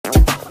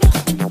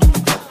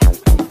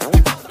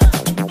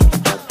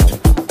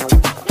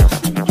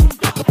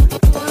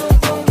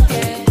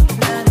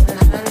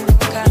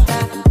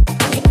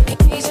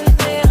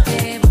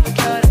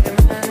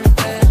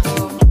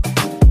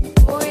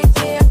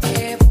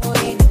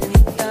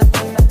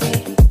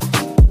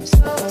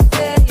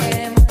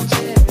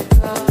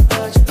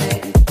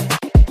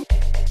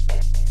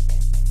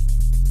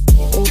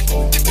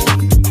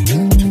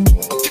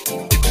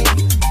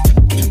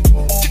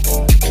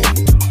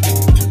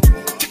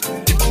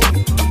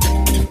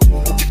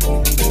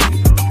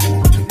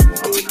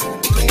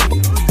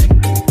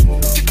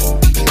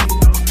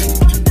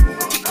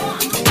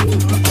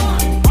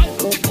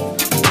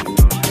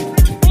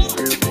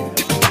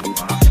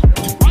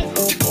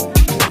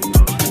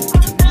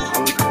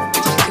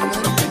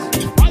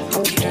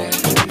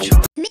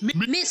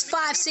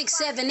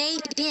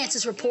5678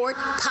 Dancers Report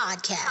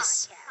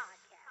podcast.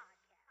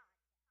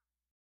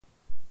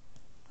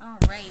 All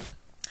right.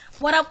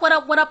 What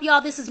up,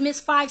 y'all? This is Miss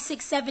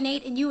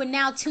 5678, and you are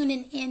now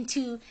tuning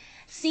into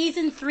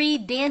Season 3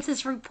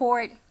 Dancers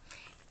Report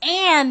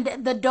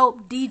and the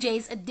Dope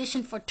DJs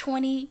edition for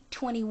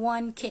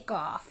 2021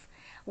 kickoff.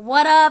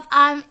 What up?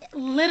 I'm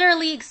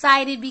literally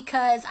excited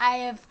because I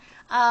have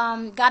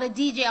got a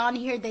DJ on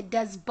here that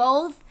does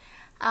both.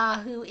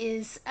 Who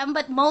is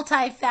but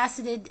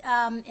multifaceted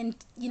and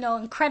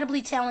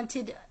incredibly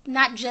talented,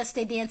 not just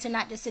a dancer,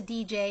 not just a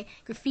DJ,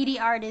 graffiti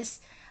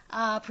artist,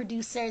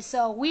 producer.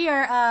 So we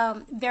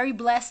are very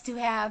blessed to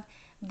have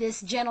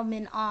this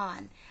gentleman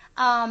on.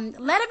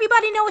 Let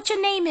everybody know what your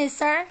name is,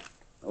 sir.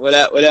 What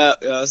up?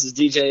 This is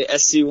DJ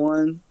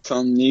SC1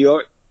 from New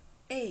York.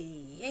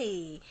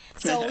 Hey.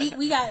 So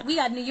we got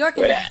New York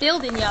in the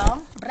building,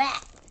 y'all.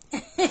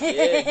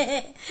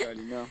 Yeah, you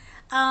already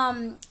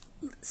know.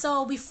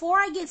 So before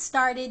I get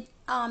started,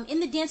 in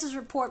the Dancers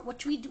Report,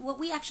 what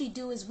we actually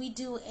do is we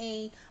do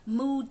a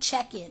mood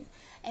check-in,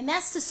 and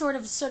that's to sort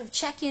of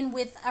check in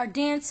with our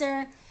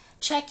dancer,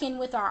 check in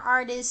with our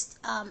artist,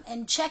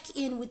 and check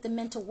in with the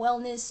mental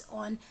wellness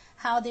on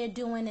how they're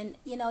doing, and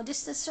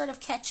just to sort of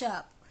catch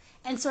up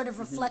and sort of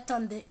reflect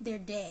on their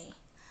day.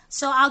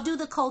 So I'll do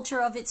the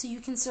culture of it so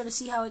you can sort of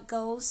see how it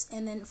goes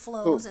and then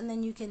flows, and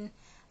then you can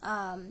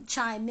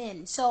chime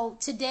in. So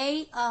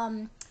today,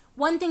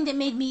 one thing that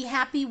made me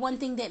happy, one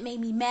thing that made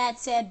me mad,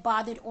 sad,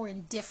 bothered, or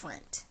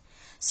indifferent.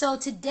 So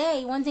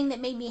today, one thing that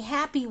made me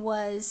happy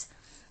was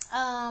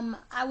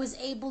I was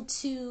able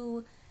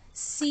to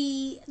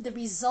see the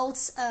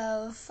results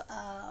of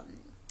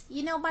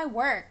my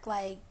work.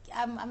 Like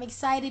I'm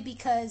excited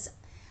because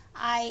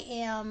I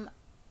am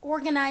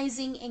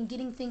organizing and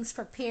getting things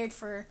prepared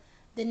for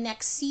the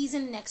next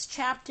season, next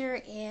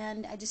chapter,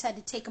 and I just had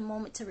to take a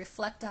moment to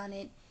reflect on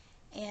it.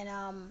 And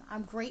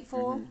I'm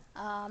grateful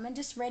and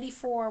just ready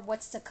for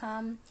what's to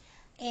come.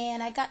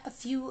 And I got a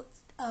few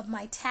of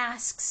my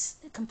tasks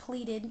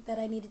completed that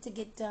I needed to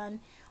get done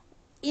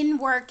in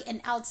work and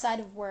outside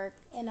of work,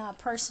 and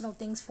personal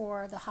things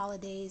for the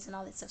holidays and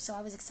all that stuff. So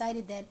I was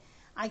excited that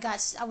I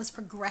was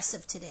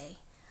progressive today.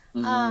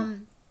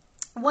 One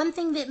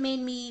thing that made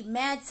me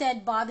mad,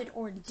 sad, bothered,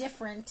 or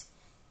indifferent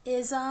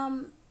is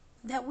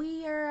that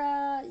we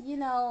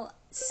are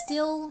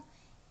still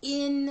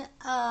in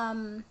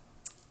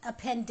a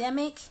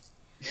pandemic.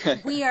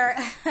 we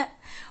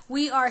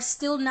are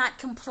still not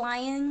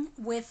complying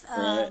with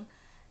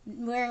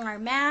wearing our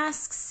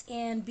masks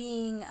and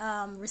being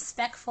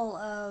respectful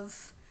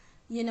of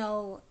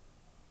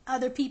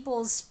other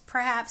people's,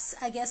 perhaps,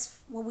 I guess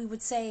what we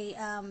would say,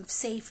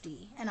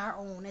 safety and our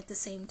own at the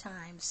same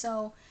time.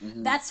 So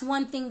that's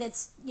one thing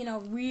that's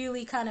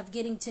really kind of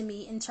getting to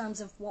me in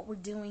terms of what we're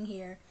doing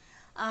here.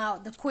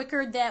 The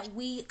quicker that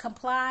we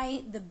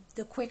comply,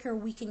 the quicker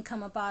we can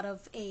come up out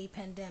of a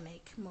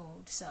pandemic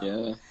mode.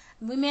 So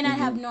we may not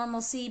have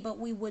normalcy, but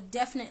we would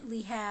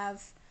definitely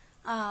have,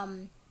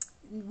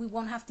 we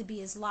won't have to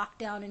be as locked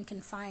down and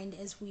confined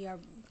as we are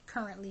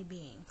currently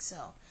being.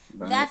 So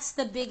that's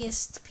the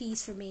biggest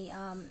piece for me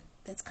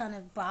that's kind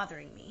of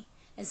bothering me,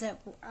 is that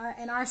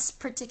in our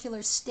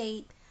particular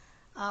state,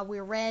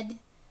 we're red,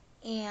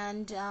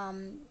 and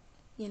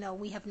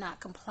we have not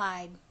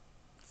complied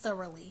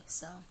thoroughly.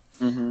 So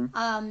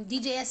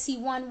DJ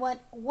SC1,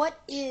 what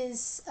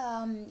is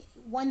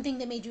one thing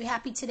that made you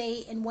happy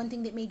today, and one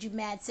thing that made you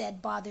mad,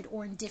 sad, bothered,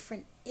 or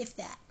indifferent, if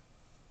that?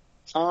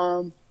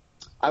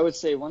 I would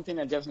say one thing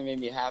that definitely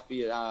made me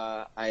happy.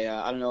 I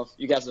don't know if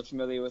you guys are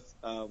familiar with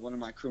one of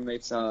my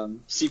crewmates,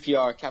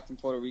 CPR, Captain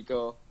Puerto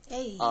Rico,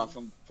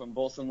 from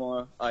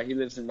Baltimore. He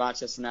lives in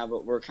Rochester now,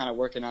 but we're kind of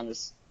working on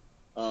this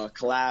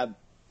collab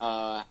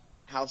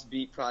house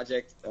beat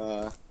project.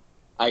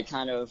 I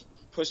kind of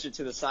pushed it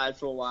to the side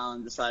for a while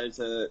and decided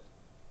to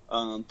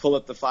pull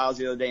up the files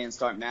the other day and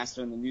start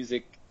mastering the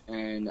music.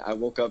 And I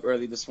woke up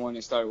early this morning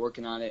and started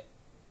working on it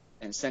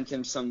and sent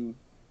him some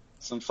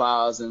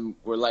files, and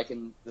we're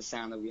liking the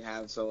sound that we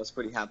have. So I was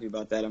pretty happy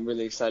about that. I'm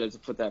really excited to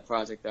put that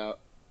project out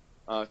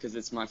because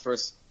it's my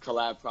first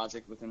collab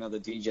project with another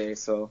DJ.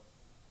 So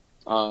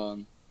I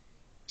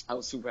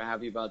was super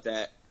happy about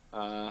that.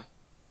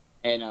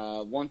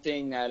 And one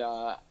thing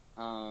that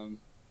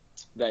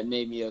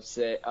made me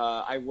upset,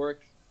 I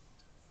work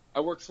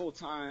full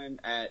time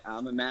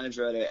I'm a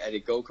manager at a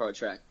go-kart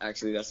track.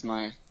 Actually, that's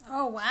my.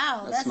 Oh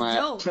wow, that's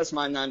dope. That's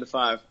my 9 to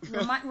 5.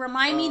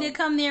 Remind me to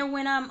come there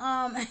when I'm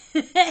when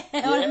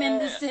I'm in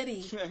the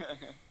city.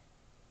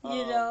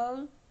 That's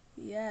dope.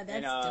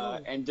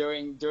 And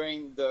during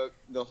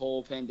the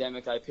whole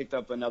pandemic, I picked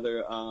up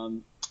another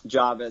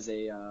job as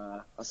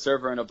a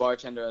server and a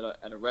bartender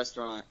at a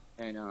restaurant,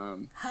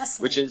 and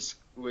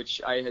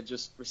which I had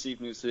just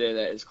received news today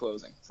that is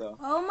closing. So.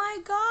 Oh my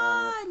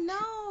God,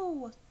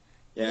 no.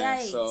 Yeah,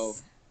 Yikes. so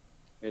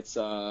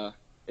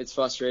it's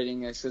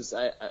frustrating. It's just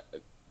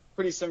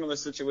pretty similar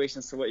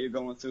situations to what you're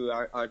going through.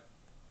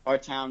 Our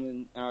town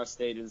and our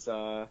state is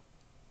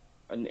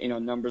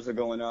numbers are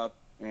going up,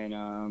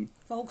 and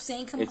folks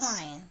ain't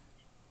complying.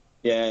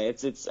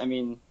 I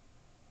mean,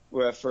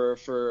 where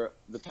for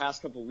the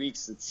past couple of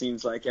weeks, it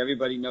seems like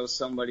everybody knows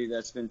somebody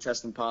that's been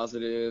testing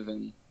positive,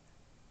 and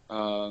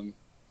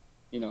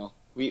you know,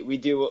 we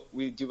deal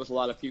with a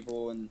lot of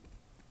people, and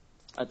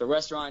at the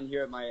restaurant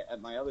here at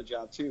my other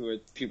job too, where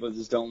people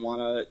just don't want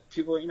to.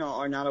 People, you know,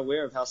 are not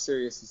aware of how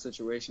serious the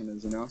situation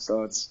is. You know,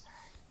 so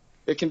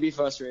it can be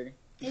frustrating.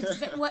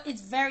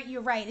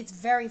 You're right. It's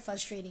very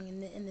frustrating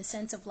in the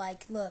sense of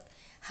like, look,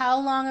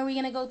 how long are we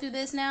going to go through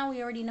this now?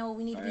 We already know what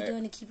we need to be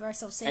doing to keep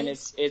ourselves safe. And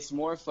it's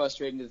more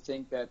frustrating to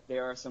think that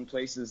there are some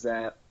places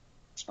that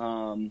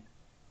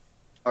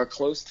are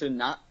close to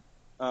not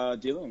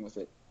dealing with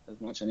it as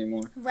much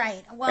anymore.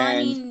 Right. Well, and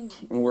I mean,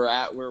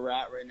 where we're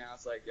at right now,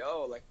 it's like,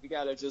 yo, like we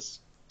gotta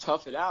just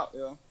tough it out,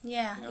 yo.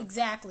 Yeah, you know?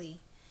 Exactly.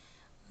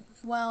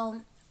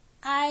 Well,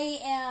 I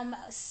am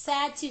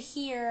sad to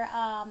hear,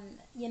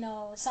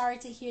 sorry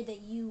to hear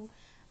that you,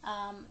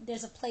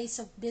 there's a place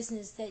of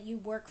business that you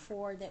work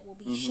for that will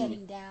be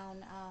shutting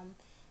down.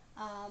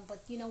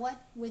 But you know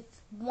what?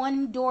 With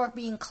one door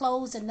being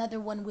closed, another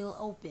one will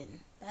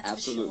open. That's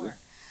Absolutely. for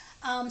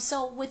sure.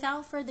 So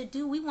without further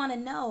ado, we want to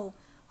know,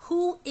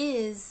 who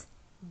is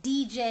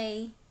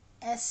DJ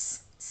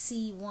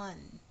SC1?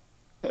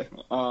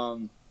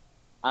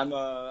 I'm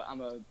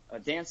a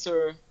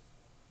dancer.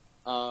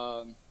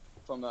 I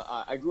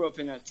grew up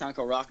in a town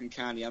called Rockland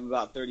County. I'm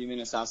about 30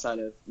 minutes outside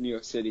of New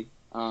York City.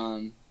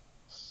 I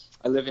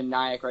live in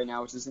Nyack right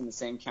now, which is in the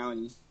same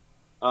county.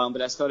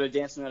 But I started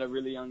dancing at a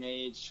really young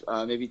age,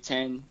 maybe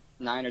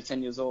 9 or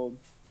 10 years old.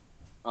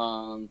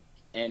 I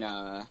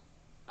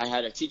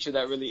had a teacher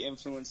that really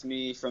influenced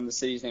me from the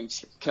city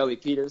named Kelly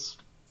Peters.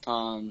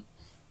 Once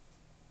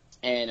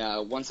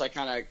I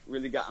kind of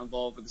really got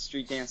involved with the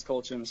street dance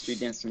culture and the street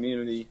dance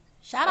community.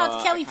 Shout out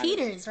to Kelly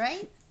Peters,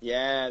 right?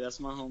 Yeah, that's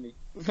my homie.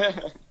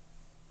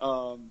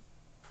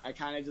 I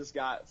kind of just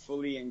got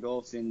fully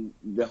engulfed in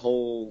the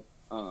whole,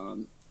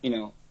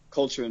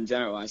 culture in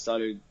general. I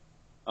started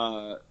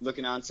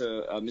looking onto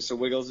Mr.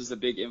 Wiggles is a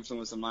big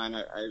influence of mine.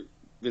 I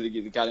really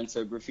got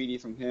into graffiti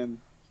from him.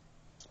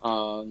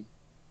 I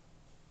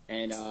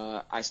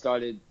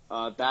started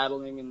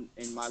battling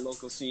in my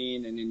local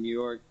scene and in New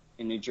York,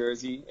 in New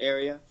Jersey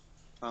area.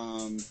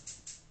 I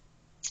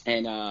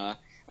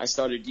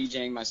started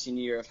DJing my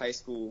senior year of high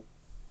school.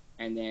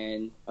 And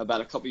then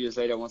about a couple years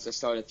later, once I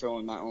started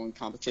throwing my own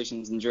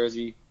competitions in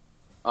Jersey,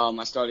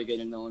 I started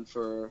getting known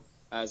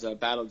as a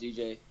battle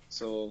DJ.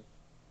 So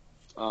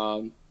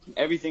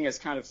everything has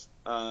kind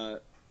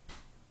of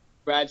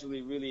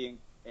gradually really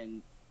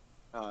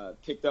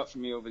picked up for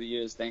me over the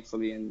years,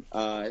 thankfully. And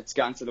it's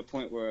gotten to the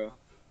point where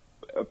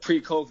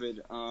pre-COVID,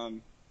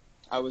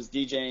 I was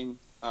DJing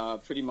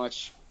pretty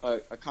much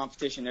a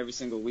competition every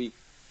single week,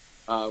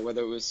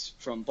 whether it was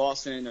from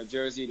Boston or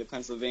Jersey to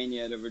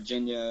Pennsylvania to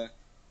Virginia.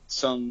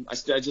 I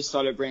just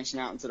started branching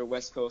out into the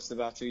West Coast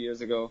about 2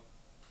 years ago.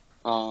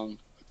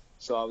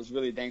 So I was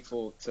really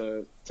thankful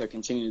to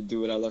continue to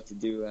do what I love to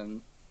do.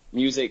 And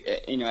music,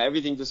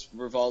 everything just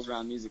revolves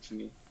around music for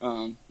me.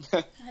 I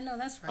know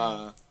that's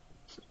right.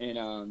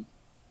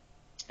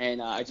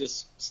 I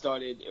just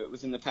started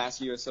within the past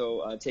year or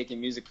so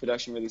taking music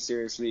production really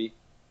seriously,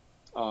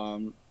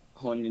 honing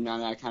in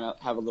on it. I kind of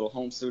have a little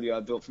home studio I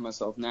built for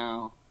myself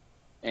now,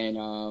 and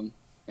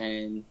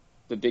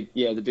the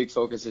big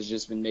focus has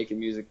just been making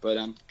music. But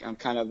I'm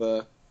kind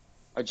of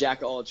a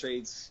jack of all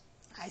trades.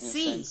 I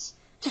see.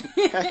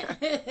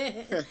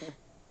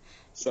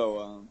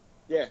 So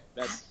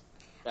that's.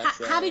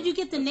 How did you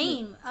get the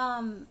name?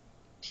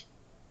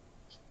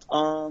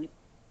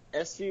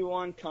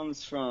 SC1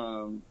 comes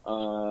from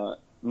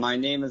my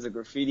name as a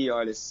graffiti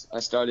artist. I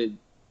started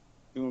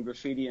doing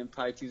graffiti in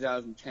probably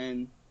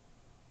 2010.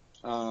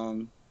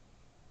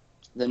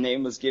 The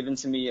name was given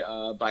to me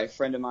by a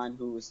friend of mine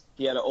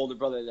he had an older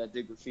brother that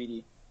did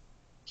graffiti,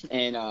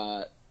 and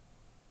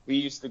we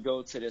used to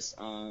go to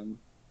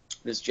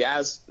this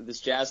jazz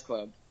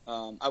club.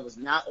 I was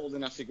not old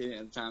enough to get in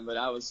at the time, but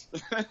I was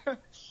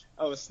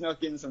I was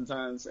snuck in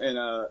sometimes, and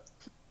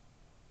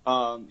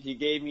he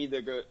gave me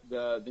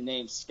the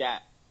name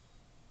Scat,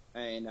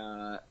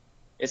 and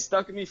it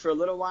stuck with me for a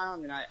little while,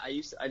 and then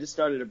I just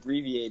started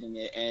abbreviating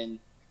it, and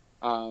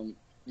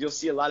you'll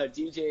see a lot of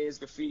DJs,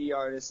 graffiti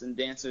artists, and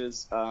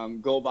dancers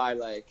go by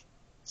like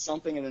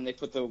something, and then they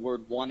put the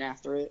word 1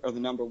 after it, or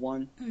the number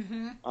 1.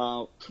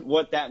 Mm-hmm.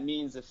 What that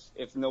means,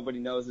 if nobody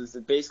knows, is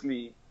it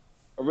basically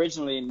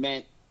originally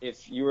meant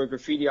if you were a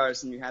graffiti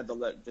artist and you had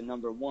the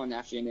number 1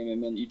 after your name, it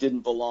meant you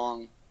didn't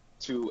belong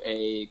to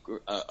a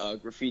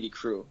graffiti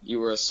crew. You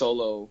were a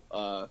solo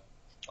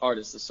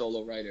artist, a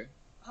solo writer.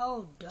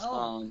 Oh,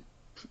 dope.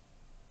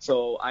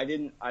 So I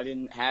didn't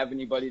have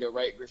anybody to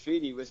write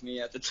graffiti with me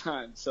at the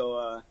time.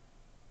 So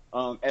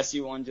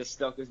SC1 just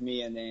stuck with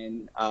me, and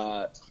then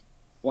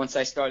once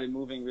I started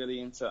moving really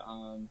into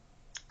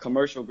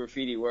commercial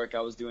graffiti work,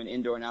 I was doing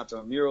indoor and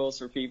outdoor murals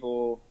for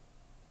people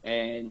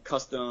and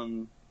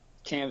custom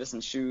canvas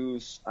and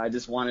shoes. I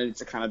just wanted it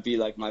to kind of be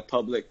like my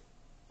public,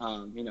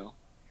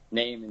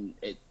 name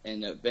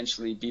and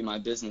eventually be my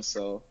business.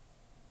 So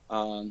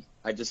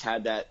I just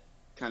had that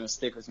kind of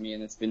stick with me,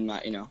 and it's been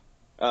my,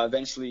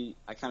 eventually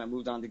I kind of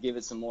moved on to give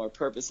it some more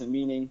purpose and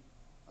meaning.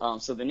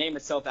 So the name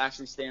itself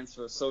actually stands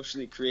for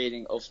Socially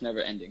Creating Oaths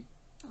Never Ending.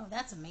 Oh,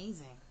 that's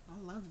amazing. I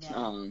love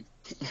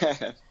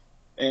that.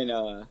 And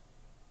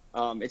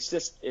it's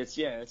just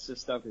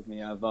stuck with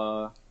me. I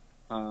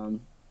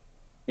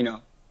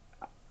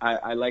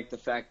like the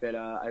fact that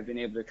I've been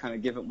able to kind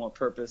of give it more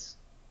purpose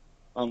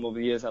over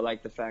the years. I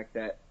like the fact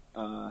that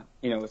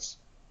its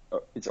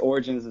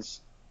origins is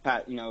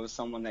was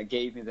someone that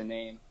gave me the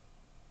name.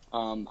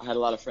 I had a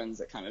lot of friends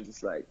that kind of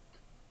just like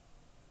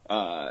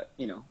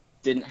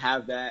didn't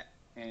have that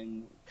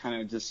and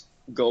kind of just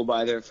go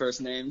by their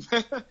first name.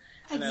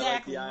 And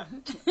exactly. I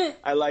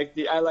like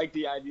the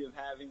idea of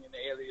having an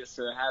alias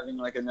or having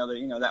like another.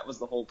 That was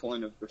the whole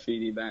point of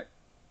graffiti back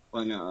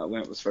when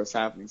it was first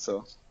happening.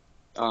 So.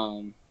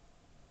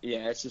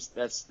 It's just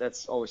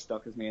that's always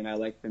stuck with me, and I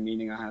like the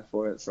meaning I have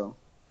for it. So,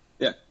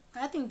 yeah.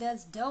 I think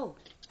that's dope.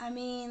 I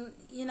mean,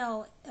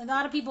 a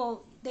lot of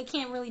people, they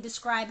can't really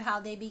describe how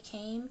they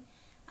became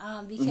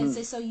because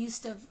they're so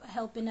used to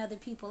helping other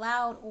people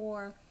out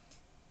or,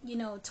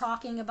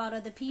 talking about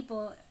other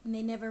people, and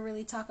they never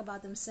really talk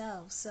about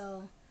themselves.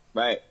 So,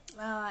 right.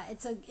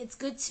 It's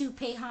good to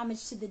pay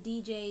homage to the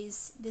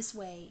DJs this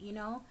way,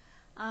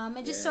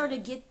 and just sort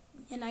of get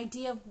an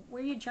idea of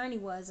where your journey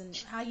was and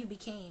how you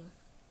became.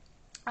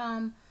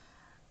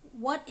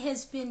 What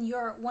has been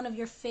one of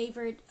your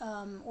favorite,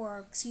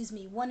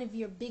 one of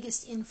your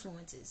biggest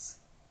influences?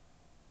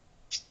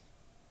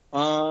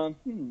 I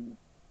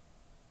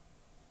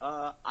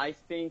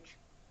think,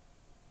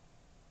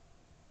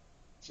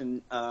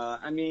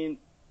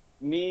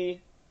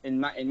 me in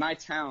my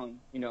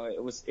town,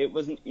 it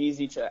wasn't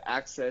easy to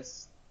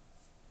access,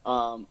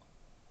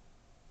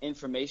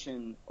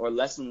 information or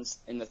lessons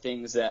in the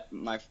things that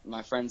my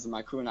friends and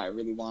my crew and I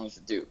really wanted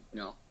to do,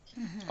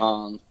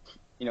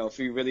 if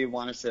we really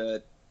wanted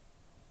to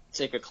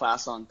take a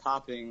class on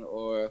popping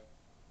or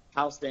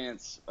house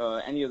dance,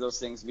 any of those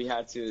things, we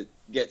had to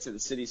get to the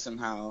city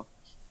somehow.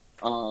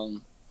 Or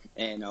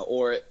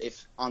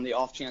if on the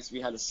off chance we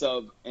had a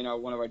sub in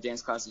one of our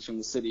dance classes from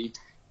the city,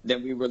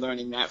 then we were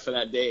learning that for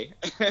that day.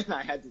 And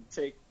I had to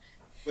take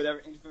whatever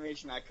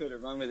information I could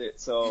and run with it.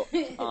 So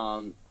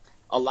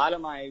a lot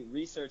of my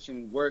research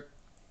and work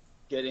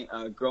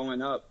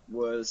growing up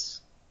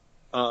was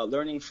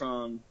learning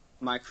from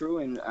my crew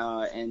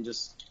and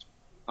just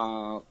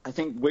I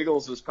think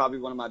Wiggles was probably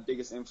one of my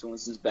biggest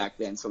influences back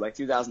then. So like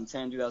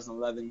 2010,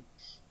 2011,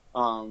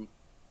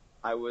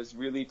 I was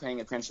really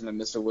paying attention to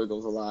Mr.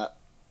 Wiggles a lot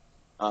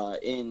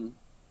in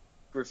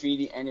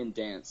graffiti and in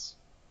dance.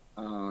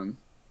 And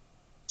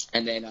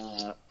then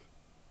I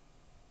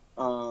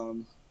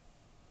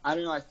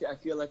don't know. I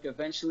feel like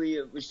eventually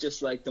it was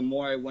just like the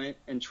more I went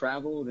and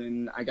traveled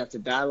and I got to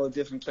battle at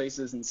different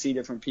places and see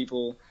different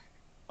people.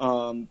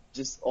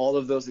 Just all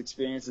of those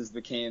experiences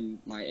became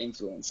my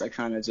influence. I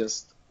kind of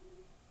just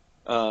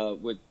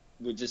would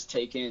just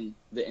take in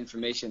the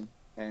information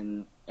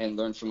and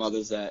learn from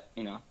others that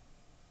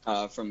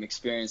from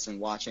experience and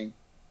watching.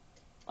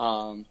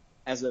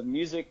 As a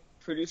music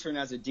producer and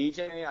as a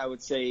DJ, I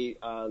would say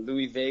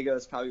Louis Vega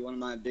is probably one of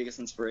my biggest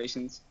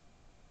inspirations.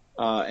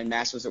 And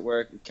Masters at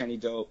Work, Kenny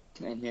Dope,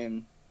 and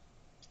him.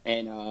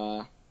 And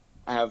I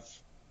have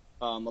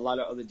a lot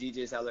of other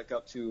DJs I look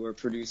up to or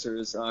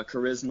producers.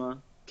 Charisma,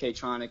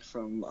 K-Tronic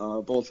from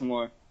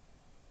Baltimore,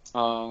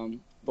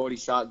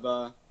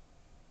 Bodhisattva,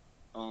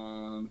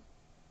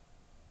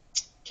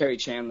 Kerry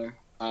Chandler.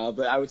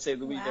 But I would say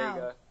Louis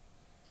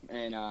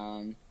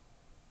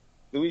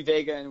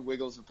Vega and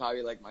Wiggles are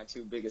probably like my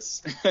two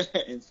biggest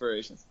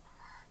inspirations.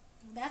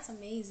 That's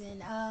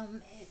amazing.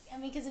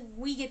 Because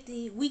we get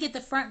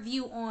the front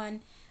view on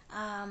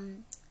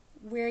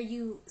where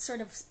you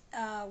sort of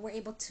were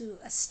able to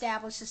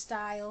establish a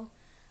style.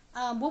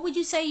 What would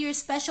you say your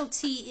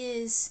specialty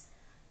is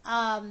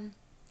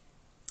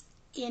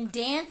in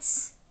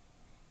dance?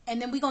 And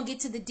then we're gonna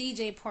get to the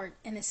DJ part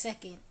in a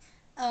second.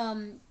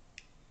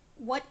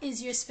 What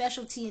is your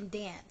specialty in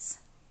dance?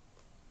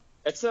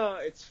 It's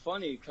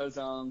funny because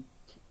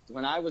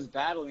when I was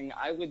battling,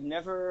 I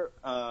never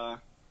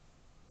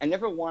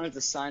wanted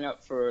to sign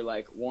up for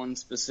like one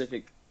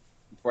specific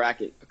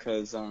bracket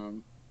because I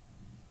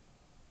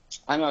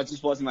don't know, it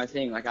just wasn't my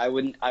thing. Like I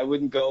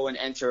wouldn't go and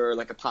enter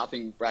like a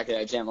popping bracket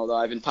at Jam, although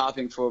I've been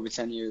popping for over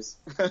 10 years.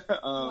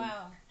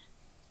 Wow.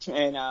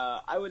 And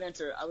I would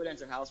enter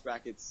house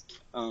brackets,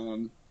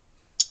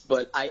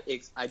 but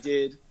I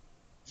did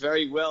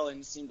very well,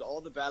 and it seemed all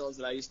the battles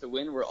that I used to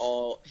win were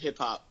all hip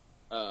hop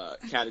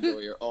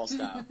category or all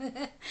style.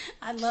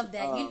 I love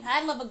that.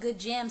 I love a good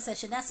jam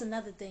session. That's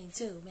another thing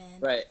too, man.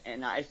 Right,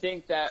 and I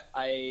think that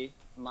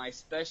my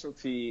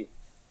specialty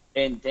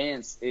in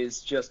dance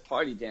is just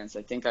party dance.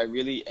 I think I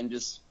really am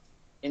just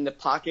in the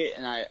pocket,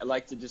 and I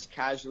like to just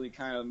casually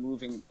kind of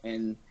moving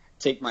and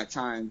take my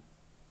time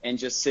and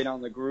just sit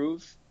on the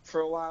groove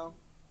for a while.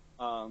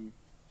 And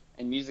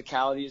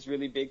musicality is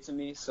really big to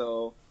me,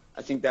 so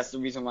I think that's the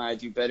reason why I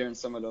do better in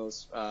some of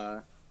those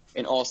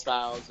in all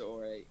styles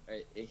or a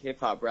hip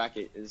hop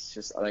bracket. Is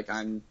just like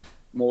I'm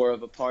more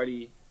of a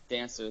party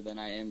dancer than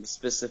I am a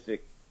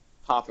specific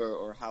popper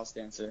or house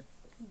dancer.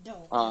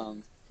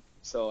 Dope.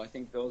 So I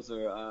think those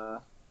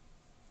are.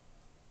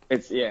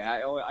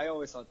 I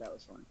always thought that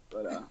was fun,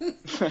 but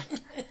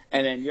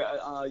and then your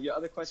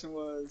other question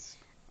was.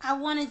 I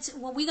wanted to.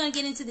 Well, we're gonna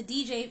get into the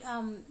DJ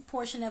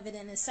portion of it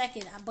in a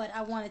second, but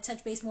I want to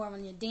touch base more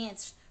on your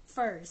dance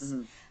first.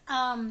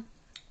 Mm-hmm.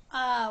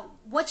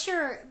 What's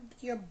your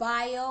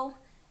bio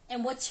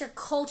and what's your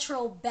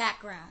cultural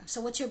background?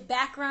 So, what's your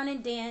background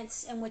in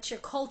dance and what's your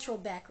cultural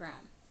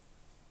background?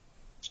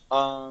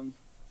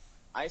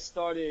 I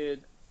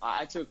started.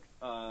 I took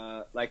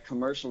like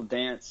commercial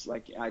dance.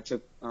 Like I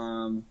took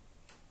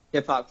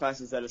hip hop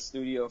classes at a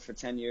studio for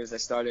 10 years. I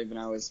started when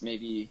I was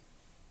maybe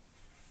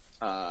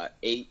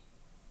 8,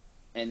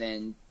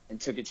 and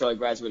took it till I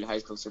graduated high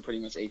school, so pretty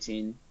much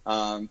 18.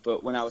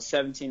 But when I was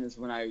 17 is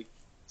when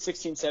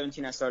 16,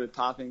 17, I started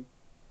popping.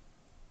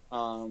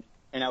 And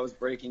I was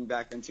breaking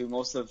back then too.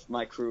 Most of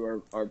my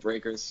crew are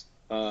breakers.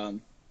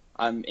 I'm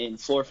in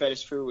Floor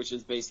Fetish Crew, which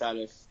is based out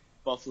of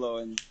Buffalo,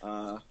 and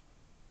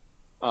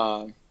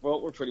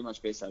well, we're pretty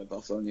much based out of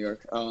Buffalo, New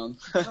York.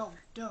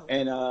 Dope.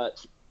 And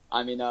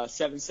I'm in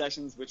 7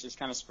 Sessions, which is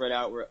kind of spread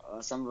out. Where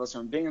some of us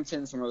are in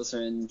Binghamton, some of us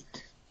are in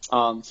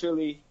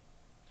Philly,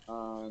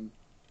 and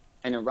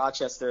in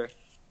Rochester.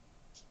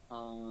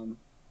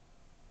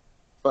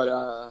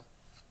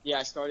 Yeah,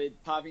 I started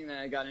popping, then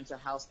I got into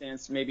house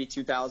dance maybe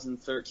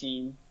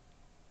 2013,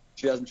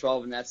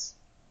 2012, and that's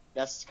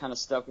kind of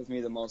stuck with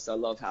me the most. I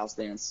love house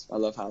dance. I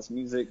love house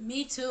music.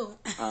 Me too.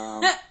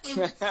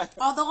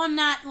 Although I'm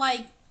not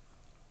like,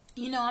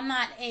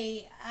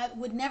 I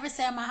would never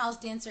say I'm a house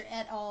dancer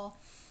at all.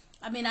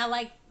 I mean, I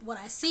like what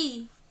I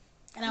see,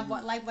 and I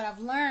like what I've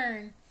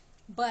learned,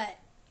 but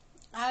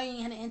I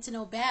ain't into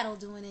no battle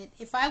doing it.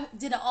 If I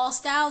did it all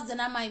styles, then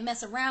I might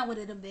mess around with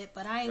it a bit,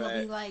 but I ain't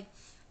gonna be like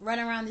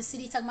running around the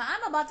city talking about,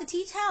 I'm about to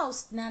teach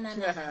house. No.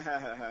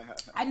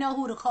 I know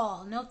who to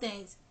call. No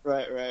thanks.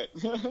 Right.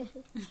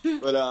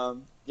 But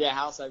yeah,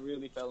 house. I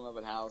really fell in love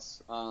with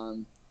house.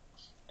 And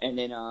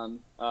then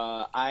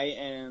I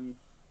am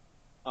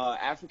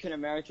African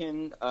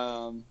American,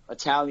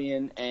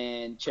 Italian,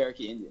 and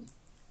Cherokee Indian.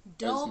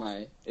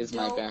 Dope. Is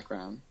my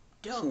background.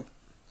 Dope.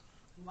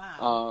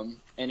 Wow.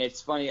 And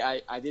it's funny.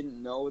 I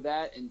didn't know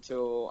that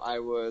until I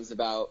was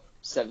about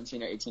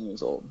 17 or 18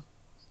 years old.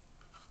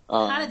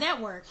 How did that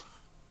work?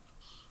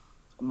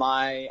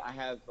 I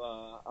have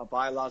a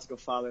biological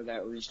father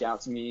that reached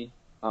out to me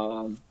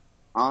on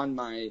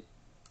my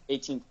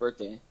 18th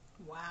birthday.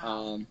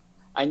 Wow.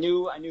 I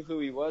knew who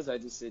he was. I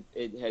just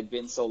it had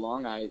been so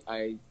long.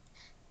 I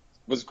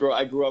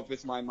grew up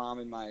with my mom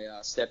and my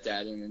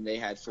stepdad, and then they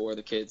had 4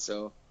 other kids.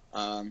 So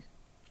my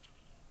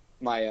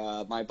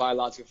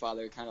biological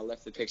father kind of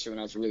left the picture when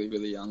I was really,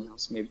 really young. I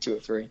was maybe 2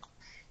 or 3.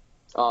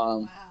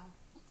 Wow.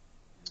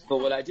 But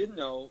what I didn't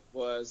know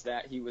was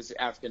that he was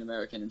African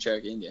American and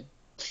Cherokee Indian.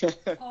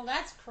 Oh,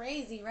 that's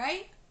crazy,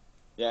 right?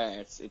 Yeah,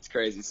 it's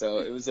crazy. So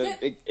it was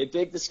a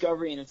big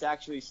discovery, and it's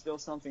actually still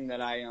something that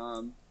I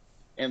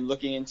am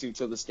looking into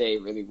till this day,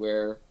 really,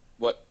 where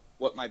what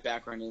my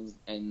background is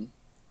and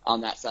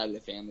on that side of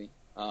the family.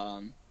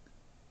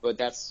 But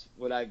that's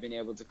what I've been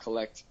able to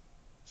collect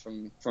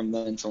from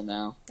then until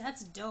now.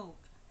 That's dope.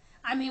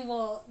 I mean,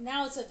 well,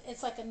 now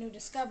it's like a new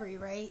discovery,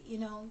 right?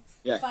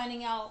 Yeah.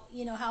 Finding out,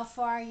 how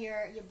far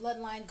your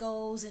bloodline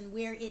goes and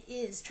where it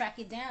is, track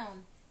it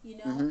down.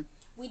 Mm-hmm.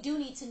 We do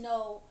need to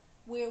know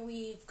where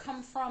we've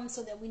come from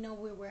so that we know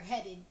where we're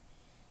headed.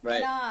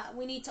 Right. And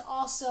we need to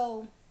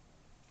also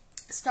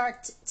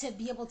start to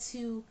be able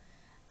to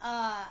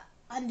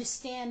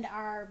understand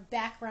our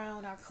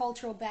background, our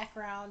cultural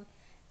background,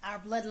 our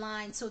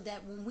bloodline, so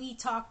that when we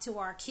talk to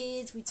our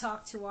kids, we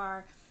talk to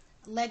our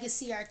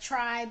legacy, our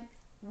tribe,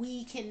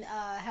 we can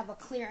have a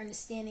clear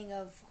understanding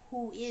of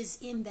who is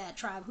in that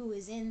tribe, who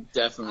is in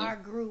our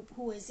group,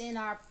 who is in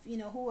our,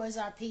 who is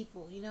our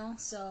people,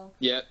 So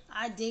yeah,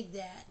 I dig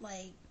that.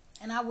 Like,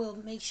 and I will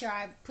make sure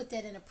I put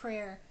that in a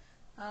prayer,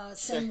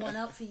 send one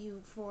up for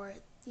you for,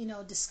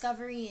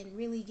 discovery and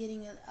really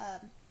getting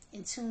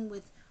in tune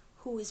with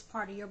who is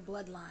part of your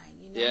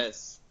bloodline,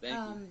 Yes, thank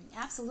you.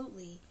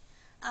 Absolutely.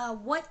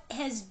 What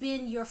has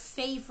been your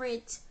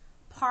favorite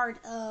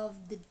part of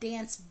the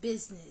dance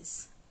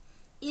business?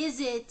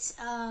 Is it,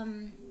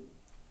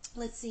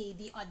 let's see,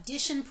 the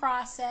audition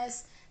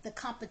process, the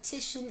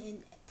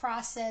competition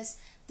process,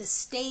 the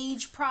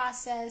stage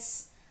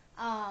process?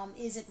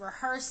 Is it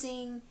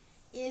rehearsing?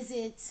 Is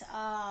it,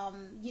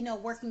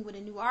 working with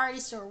a new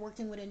artist or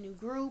working with a new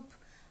group?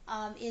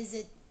 Is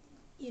it,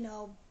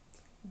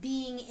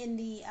 being in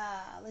the,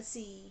 let's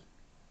see,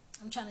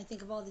 I'm trying to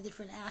think of all the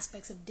different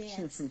aspects of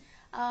dance.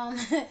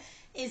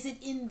 Is it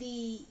in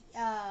the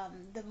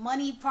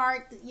money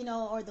part,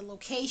 or the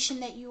location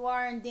that you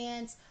are in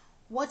dance?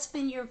 What's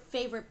been your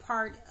favorite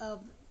part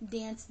of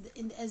dance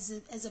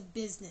as a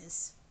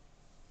business?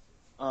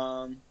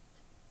 For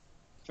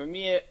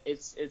me,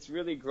 it's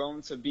really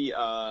grown to be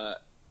the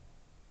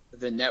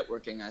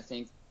networking. I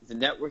think the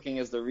networking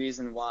is the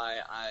reason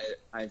why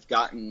I've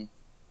gotten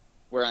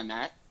where I'm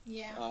at.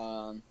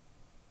 Yeah.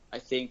 I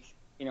think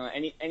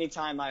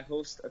anytime I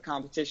host a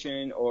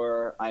competition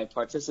or I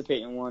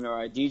participate in one or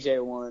I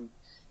DJ one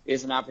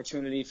is an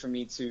opportunity for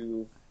me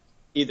to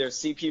either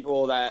see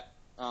people that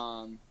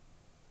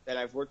that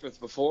I've worked with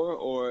before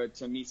or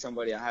to meet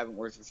somebody I haven't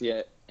worked with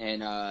yet.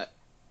 And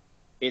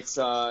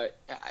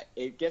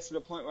it gets to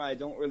the point where I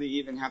don't really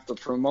even have to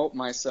promote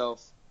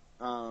myself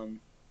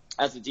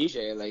as a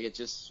DJ. Like, it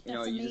just,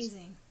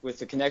 with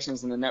the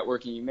connections and the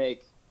networking you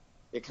make,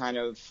 it kind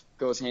of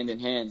goes hand in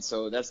hand.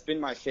 So that's been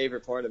my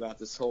favorite part about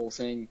this whole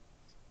thing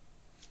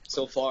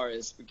so far,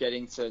 is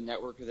getting to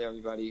network with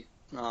everybody.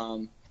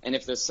 And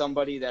if there's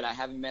somebody that I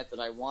haven't met that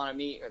I want to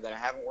meet or that I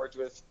haven't worked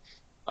with,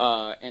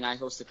 and I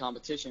host a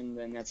competition,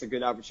 then that's a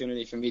good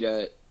opportunity for me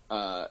to,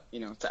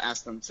 to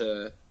ask them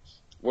to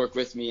work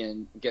with me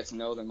and get to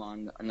know them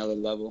on another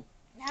level.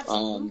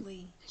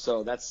 Absolutely.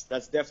 So that's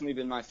definitely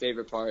been my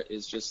favorite part,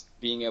 is just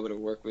being able to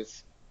work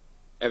with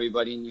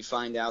everybody, and you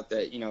find out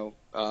that,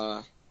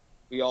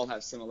 we all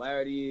have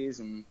similarities,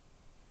 and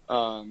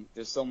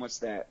there's so much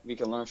that we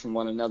can learn from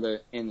one another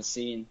in the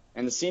scene.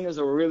 And the scene is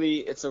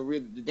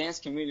the dance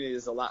community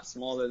is a lot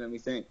smaller than we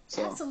think.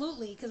 So.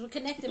 Absolutely, because we're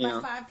connected by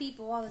 5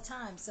 people all the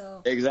time.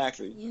 So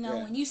exactly.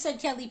 When you said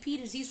Kelly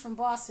Peters, he's from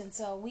Boston,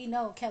 so we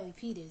know Kelly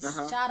Peters.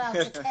 Uh-huh. Shout out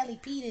to Kelly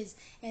Peters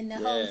and the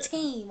whole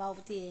team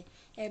over there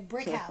at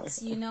Brick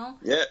House.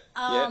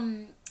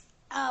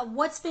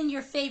 What's been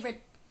your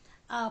favorite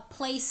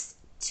place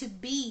to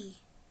be?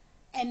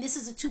 And this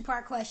is a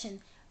 2-part question.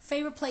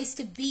 Favorite place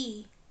to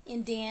be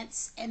in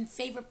dance and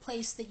favorite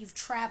place that you've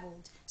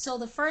traveled. So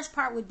the first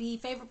part would be,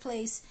 favorite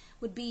place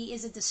would be,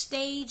 is it the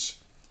stage?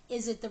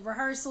 Is it the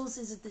rehearsals?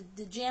 Is it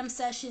the jam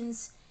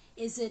sessions?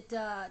 Is it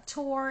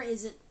tour?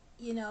 Is it,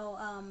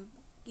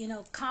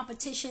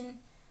 competition,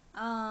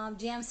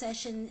 jam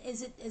session?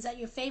 Is that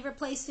your favorite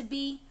place to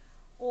be?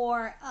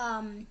 Or,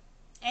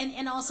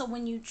 and also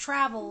when you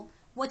travel,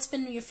 what's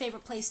been your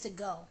favorite place to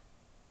go?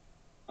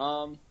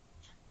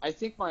 I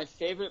think my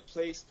favorite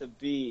place to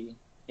be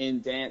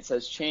in dance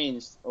has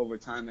changed over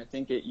time. I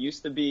think it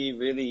used to be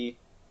really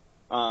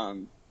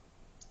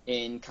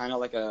in kind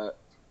of like a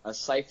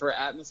cypher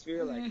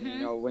atmosphere, like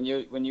when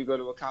you go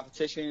to a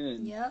competition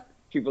and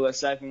people are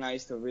cyphering. I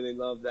used to really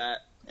love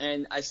that,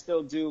 and I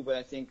still do. But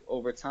I think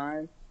over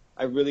time,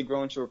 I've really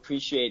grown to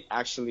appreciate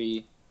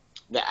actually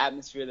the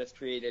atmosphere that's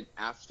created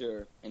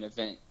after an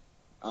event,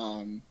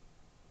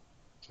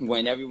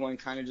 when everyone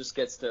kind of just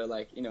gets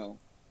to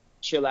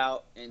chill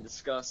out and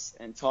discuss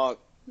and talk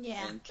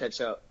and catch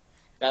up.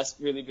 That's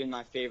really been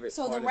my favorite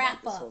part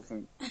about this whole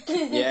thing.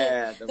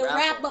 Yeah, the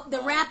wrap up.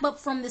 The wrap up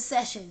from the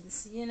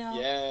sessions,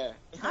 Yeah.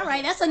 All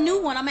right, that's a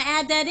new one. I'm gonna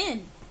add that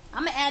in.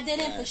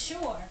 In for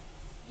sure.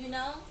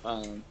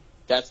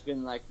 That's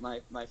been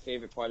my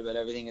favorite part about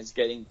everything, is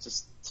getting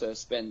just to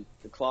spend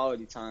the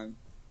quality time.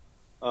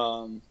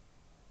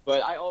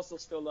 But I also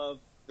still love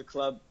the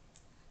club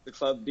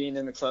being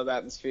in the club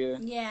atmosphere.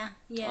 Yeah.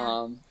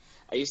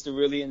 I used to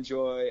really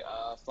enjoy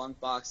Funk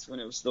Box when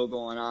it was still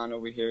going on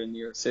over here in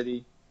New York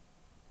City.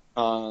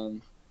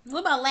 What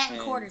about Latin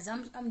Quarters?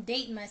 I'm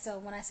dating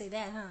myself when I say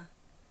that,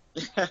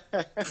 huh?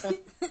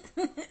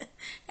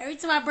 Every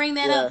time I bring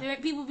that up,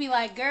 people be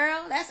like,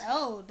 "Girl, that's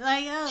old."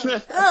 Like,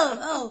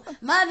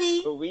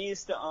 mommy. But we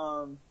used to,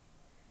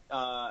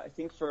 I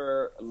think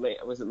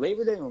was it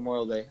Labor Day or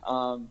Memorial Day?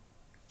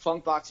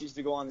 Funk Box used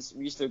to go on this.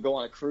 We used to go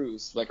on a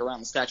cruise,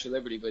 around the Statue of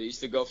Liberty, but it used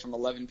to go from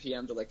 11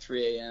 p.m. to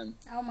 3 a.m.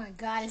 Oh my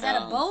God, is that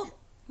a boat?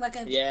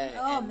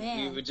 Oh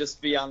man. We would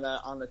just be on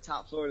the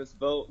top floor of this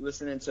boat,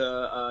 listening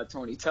to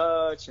Tony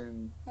Touch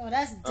and. Oh,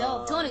 that's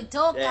dope, Tony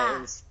Touch.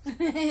 Yeah,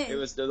 it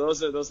was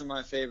those are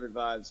my favorite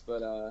vibes.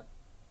 But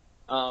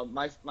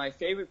my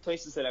favorite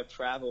places that I've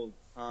traveled,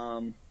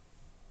 and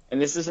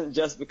this isn't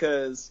just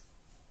because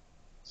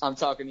I'm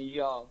talking to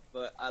y'all,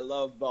 but I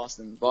love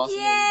Boston. Boston.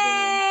 Yay!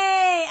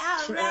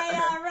 All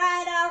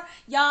right.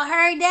 Y'all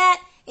heard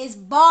that? It's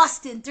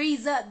Boston.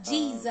 3's up,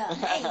 G's up.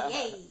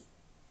 Hey.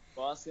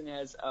 Boston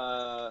has,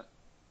 I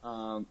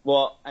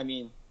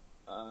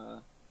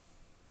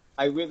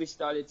really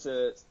started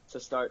to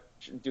start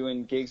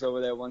doing gigs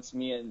over there once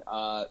me and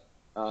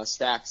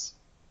Stax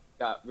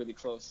got really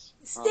close.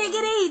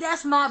 Stiggity,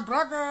 that's my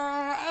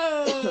brother.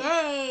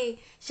 Hey.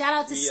 Shout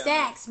out to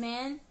Stax,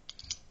 man.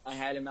 I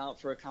had him out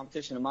for a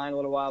competition of mine a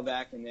little while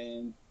back, and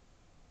then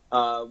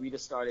we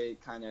just started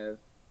kind of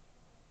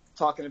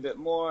talking a bit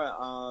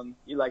more.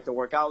 He liked the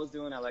work I was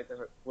doing, I liked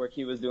the work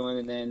he was doing,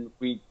 and then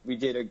we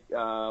did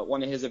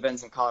one of his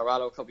events in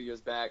Colorado a couple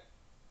years back,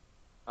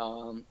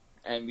 and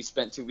we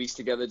spent 2 weeks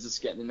together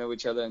just getting to know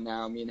each other, and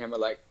now me and him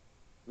are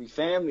we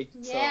family.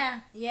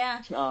 Yeah.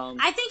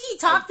 I think he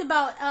talked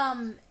about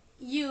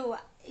you.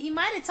 He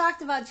might have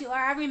talked about you, or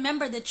I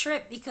remember the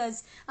trip,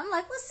 because I'm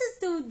like, what's this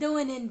dude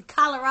doing in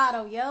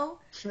Colorado, yo?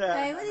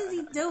 Like, what is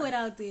he doing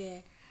out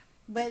there?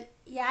 But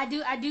yeah,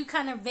 I do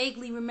kind of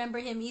vaguely remember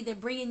him either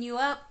bringing you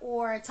up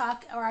or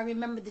I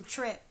remember the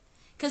trip,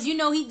 Because you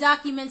know he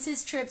documents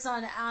his trips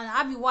on.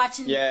 I'll be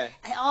watching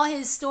all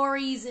his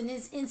stories and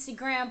his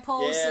Instagram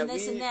posts and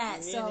this and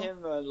that. Me and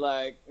him are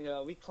like,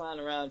 we clown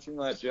around too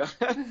much.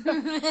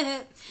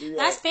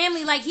 That's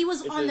family. Like he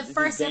was on the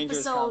first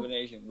episode.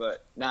 Combination,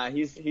 but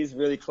he's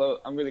really close.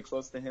 I'm really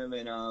close to him,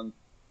 and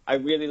I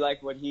really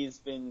like what he's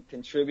been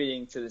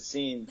contributing to the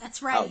scene.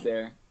 That's right. Out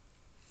there.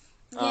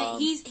 Yeah,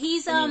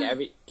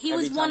 he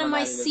was one of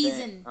my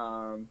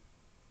season.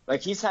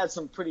 Like he's had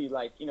some pretty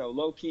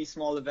low key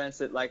small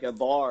events at like a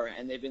bar,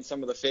 and they've been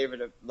some of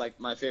the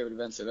my favorite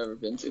events I've ever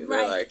been to.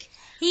 Right.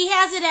 He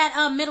has it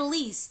at Middle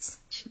East.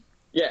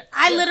 Yeah.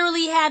 I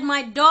literally had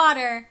my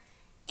daughter,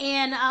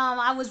 and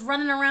I was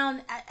running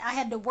around. I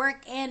had to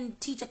work and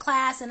teach a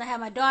class, and I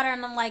had my daughter,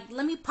 and I'm like,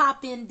 let me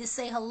pop in to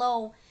say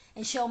hello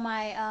and show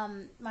my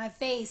my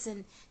face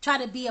and try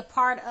to be a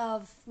part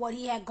of what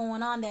he had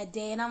going on that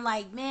day. And I'm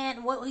like, man,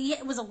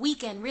 it was a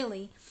weekend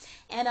really,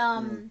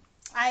 and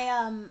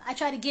I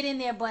tried to get in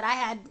there, but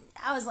I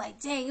was like,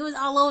 dang, it was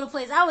all over the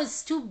place. I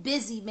was too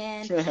busy,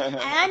 man. And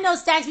I know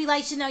Stacks be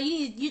like, Chanel,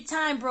 your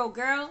time broke,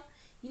 girl.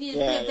 You need to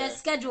pick up that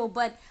schedule.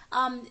 But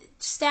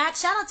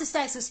Stacks, shout out to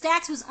Stacks. So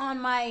Stacks was on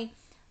my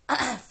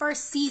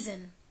first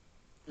season.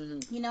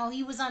 Mm-hmm.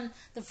 He was on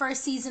the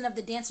first season of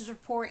the Dancers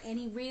Report, and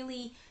he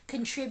really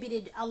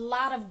contributed a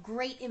lot of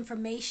great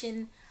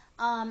information.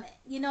 And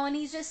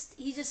he's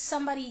just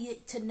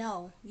somebody to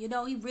know. He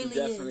really is. He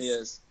definitely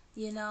is.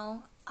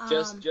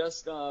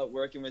 Just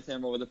working with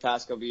him over the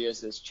past couple of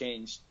years has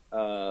changed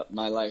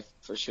my life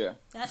for sure.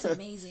 That's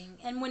amazing.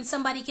 And when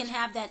somebody can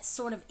have that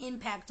sort of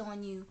impact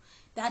on you,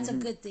 that's a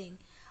good thing.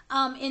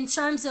 In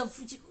terms of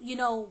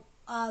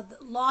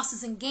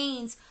losses and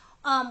gains,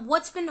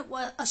 what's been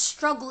a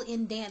struggle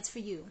in dance for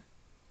you?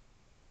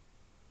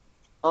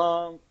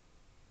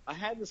 I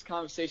had this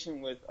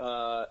conversation with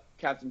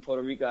Captain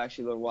Puerto Rico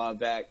actually a little while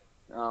back.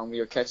 We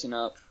were catching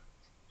up,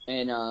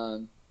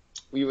 and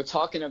we were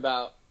talking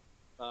about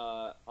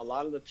a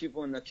lot of the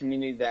people in the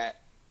community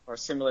that are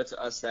similar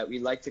to us, that we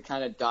like to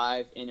kind of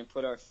dive in and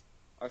put our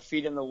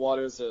feet in the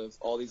waters of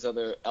all these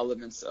other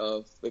elements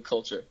of the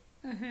culture.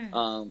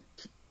 Mm-hmm.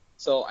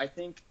 So I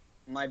think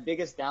my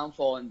biggest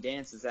downfall in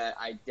dance is that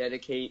I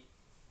dedicate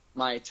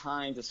my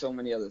time to so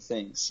many other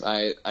things.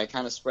 I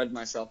kind of spread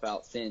myself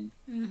out thin,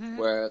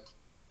 where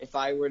if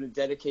I were to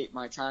dedicate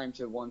my time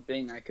to one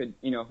thing, I could,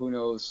 who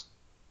knows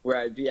where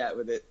I'd be at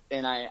with it.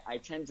 And I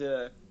tend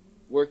to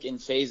work in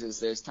phases.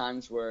 There's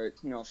times where,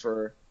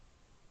 for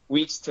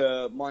weeks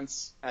to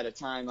months at a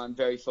time, I'm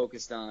very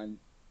focused on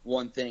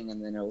one thing,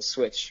 and then it'll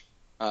switch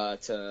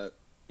to,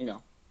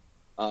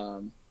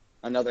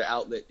 another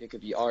outlet. It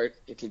could be art,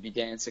 it could be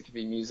dance, it could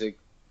be music.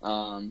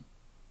 And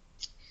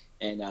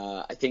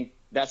I think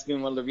that's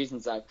been one of the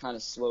reasons I've kind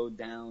of slowed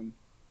down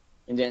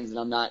in dance, and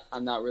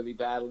I'm not really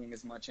battling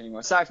as much anymore,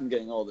 aside from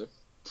getting older.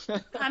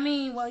 I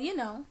mean, well,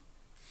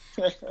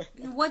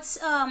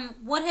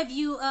 what have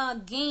you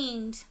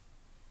gained?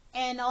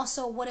 And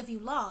also, what have you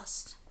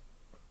lost?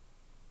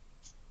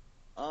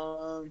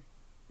 Well,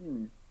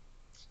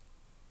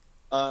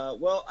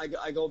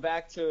 I go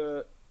back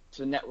to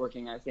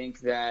networking. I think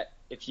that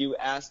if you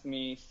asked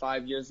me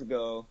 5 years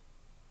ago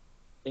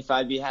if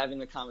I'd be having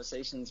the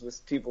conversations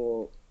with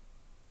people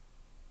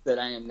that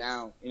I am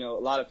now, a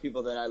lot of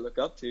people that I look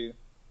up to,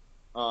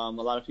 a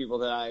lot of people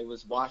that I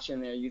was watching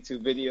their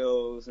YouTube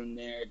videos and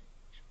their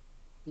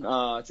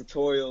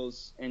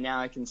tutorials, and now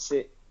I can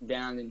sit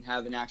down and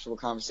have an actual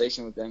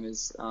conversation with them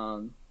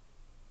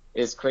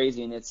is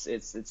crazy, and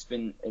it's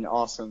been an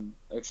awesome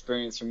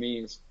experience for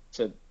me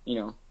to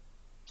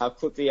how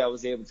quickly I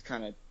was able to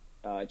kind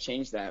of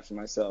change that for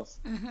myself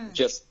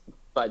just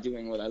by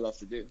doing what I love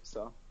to do.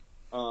 So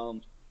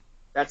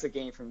that's a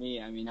gain for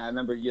me. I mean, I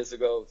remember years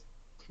ago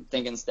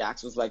thinking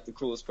Stacks was like the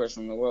coolest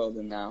person in the world,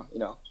 and now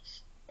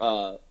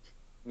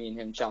me and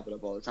him chop it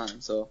up all the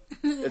time. So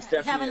it's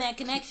definitely having that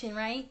connection,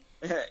 right?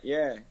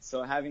 Yeah,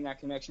 so having that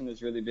connection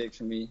is really big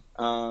for me.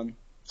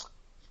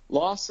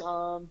 Loss,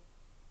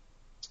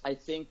 I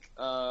think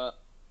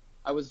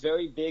I was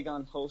very big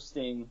on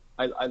hosting.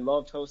 I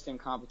loved hosting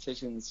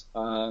competitions.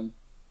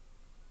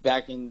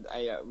 Back in,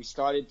 we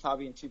started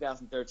probably in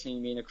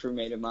 2013, me and a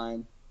crewmate of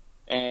mine,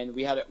 and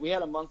we had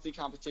a monthly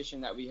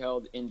competition that we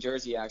held in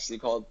Jersey actually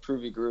called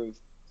Provy Groove.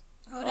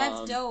 Oh,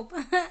 that's dope.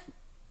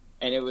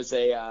 And it was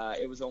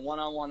a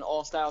one-on-one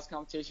all styles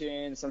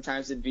competition.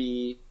 Sometimes it'd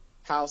be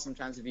house,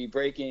 sometimes it'd be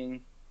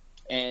breaking,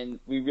 and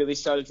we really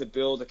started to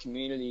build a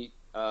community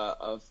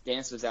of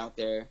dancers out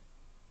there.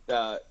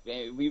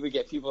 We would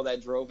get people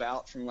that drove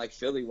out from like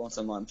Philly once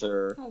a month,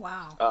 or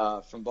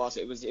from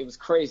Boston. It was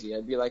crazy.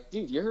 I'd be like,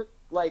 dude, you're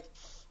like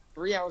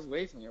 3 hours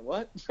away from here.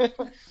 What?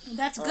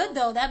 That's good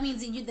though. That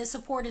means that the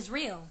support is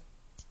real.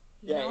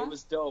 You know? It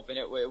was dope, and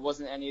it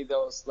wasn't any of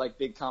those like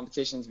big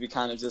competitions. We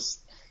kind of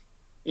just,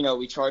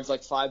 we charged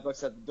like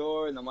 $5 at the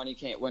door, and the money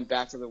went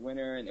back to the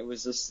winner, and it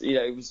was just,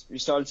 we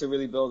started to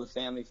really build a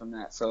family from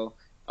that. So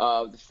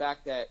the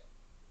fact that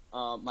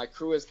my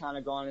crew has kind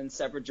of gone in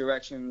separate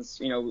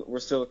directions, we're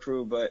still a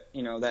crew, but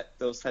that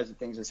those types of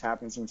things just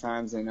happen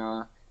sometimes, and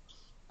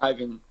I've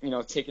been,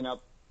 taking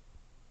up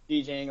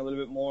DJing a little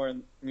bit more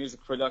in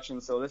music production.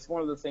 So that's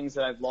one of the things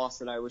that I've lost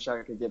that I wish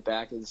I could get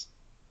back is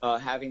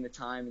having the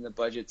time and the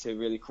budget to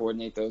really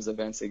coordinate those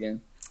events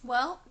again.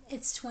 Well,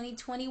 it's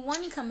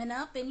 2021 coming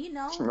up, and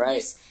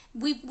right.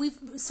 we've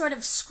sort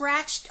of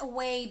scratched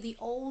away the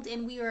old,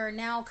 and we are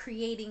now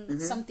creating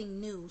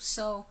something new.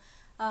 So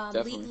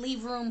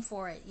leave room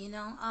for it.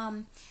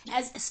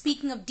 As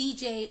speaking of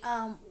DJ,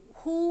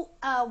 who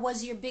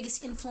was your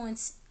biggest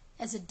influence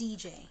as a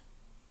DJ?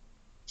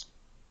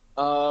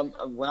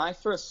 When I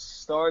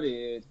first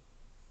started,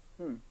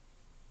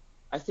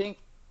 I think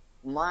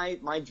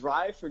my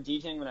drive for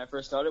DJing when I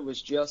first started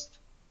was just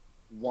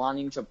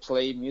wanting to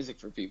play music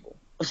for people.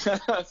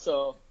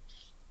 So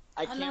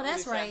I can't really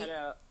that's say right. I had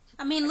a,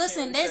 I mean,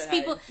 listen, there's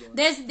people,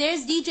 there's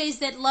DJs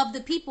that love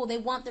the people. They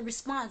want the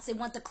response. They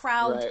want the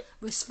crowd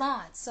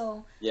response.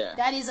 So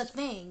that is a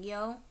thing,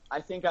 yo.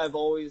 I think I've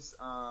always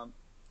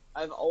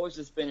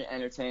just been an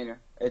entertainer.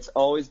 It's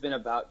always been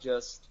about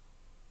just,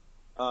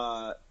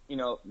 the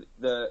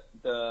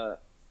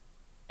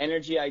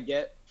energy I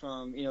get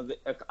from,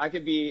 I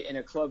could be in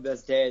a club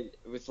that's dead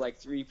with like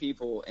 3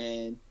 people,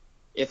 and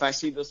if I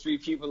see those 3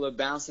 people are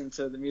bouncing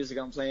to the music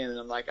I'm playing, and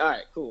I'm like, all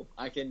right, cool,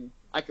 I can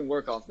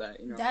work off that.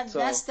 That's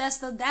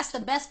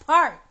the best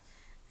part.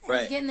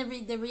 Right. Is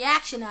getting the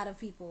reaction out of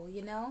people.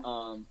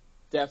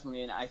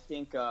 Definitely, and I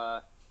think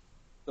the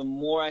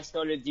more I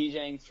started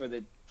DJing for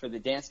the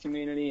dance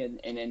community and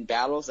in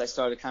battles, I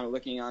started kind of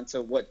looking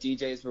onto what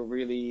DJs were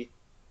really,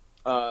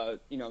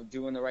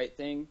 doing the right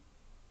thing,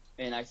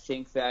 and I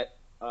think that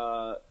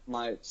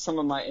some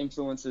of my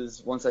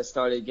influences once I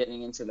started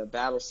getting into the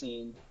battle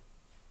scene.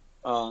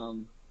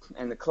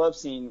 And the club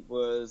scene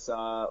was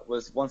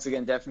once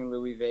again definitely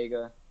Louis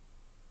Vega.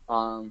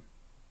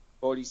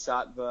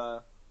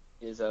 Bodhisattva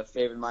is a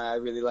favorite of mine. I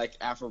really like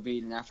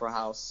Afrobeat and Afro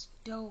House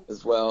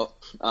as well.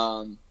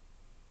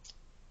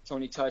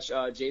 Tony Touch,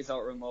 Jay's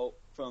Out Remote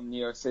from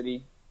New York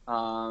City.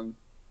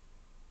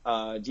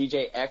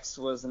 DJ X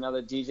was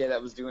another DJ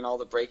that was doing all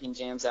the breaking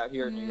jams out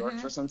here in New York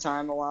for some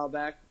time a while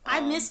back.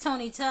 I miss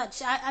Tony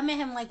Touch. I met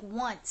him like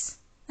once.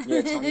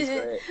 Yeah, Tony's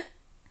great.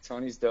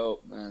 Tony's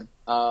dope, man.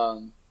 I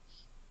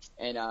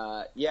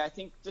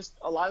think just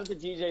a lot of the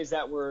DJs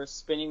that were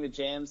spinning the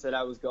jams that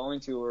I was going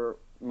to were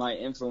my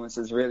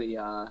influences, really.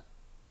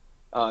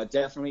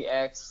 Definitely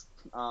X.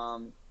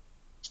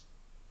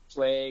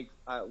 Plague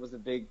I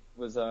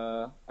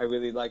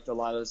really liked a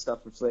lot of the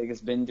stuff that Plague has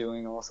been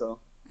doing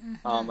also.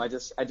 I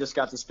just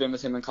got to spin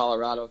with him in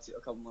Colorado a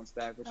couple months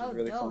back, which was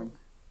really fun.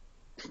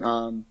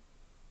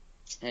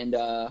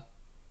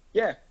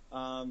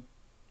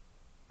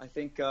 I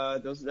think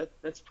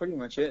that's pretty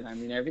much it. I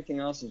mean, everything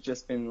else has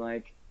just been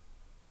like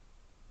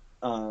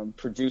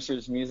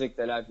producers' music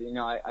that I've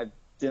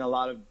done a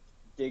lot of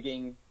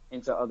digging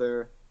into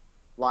other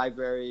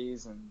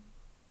libraries, and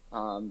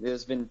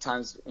there's been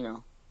times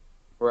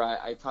where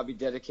I probably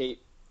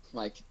dedicate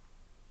like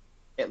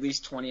at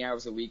least 20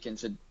 hours a week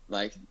into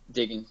like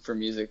digging for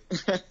music.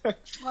 Well,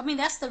 I mean,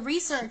 that's the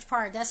research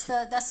part. That's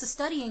the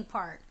studying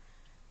part.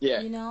 Yeah.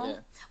 Yeah.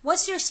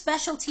 What's your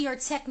specialty or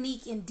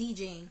technique in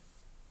DJing?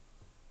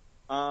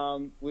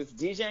 With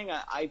DJing,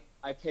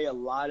 I pay a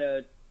lot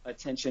of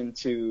attention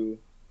to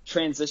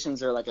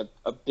transitions. Are like a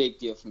big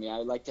deal for me. I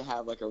like to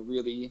have like a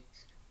really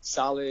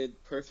solid,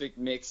 perfect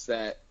mix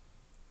that,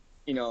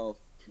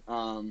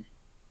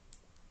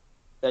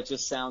 that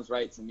just sounds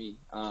right to me.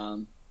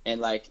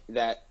 And like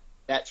that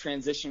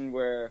transition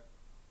where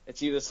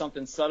it's either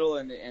something subtle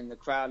and the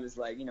crowd is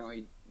like,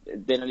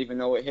 they don't even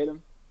know what hit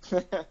them,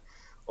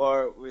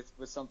 or with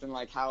something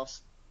like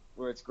house,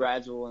 where it's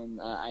gradual,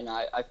 and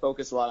I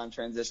focus a lot on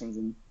transitions,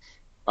 and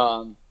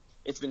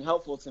it's been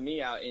helpful to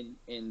me out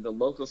in the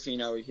local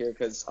scene over here,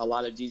 because a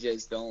lot of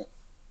DJs don't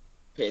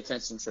pay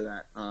attention to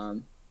that,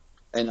 and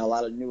a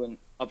lot of new and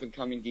up and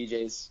coming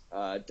DJs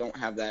don't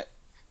have that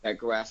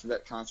grasp of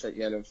that concept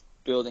yet of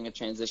building a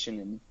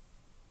transition,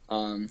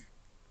 and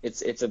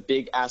it's a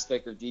big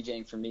aspect of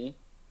DJing for me.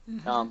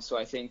 So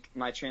I think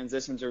my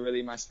transitions are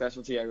really my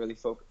specialty. I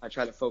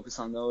try to focus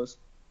on those,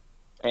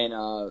 and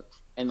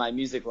my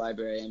music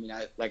library. I mean,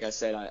 like I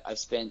said, I've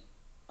spent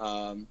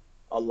a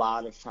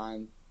lot of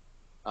time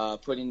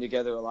putting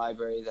together a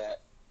library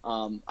that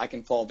I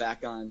can fall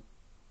back on,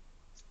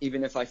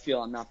 even if I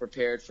feel I'm not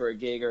prepared for a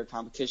gig or a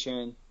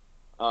competition.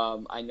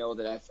 I know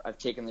that I've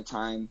taken the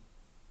time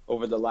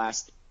over the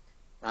last,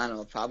 I don't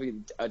know, probably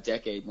a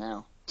decade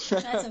now.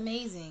 That's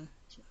amazing.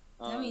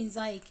 That means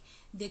like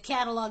the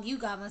catalog you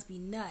got must be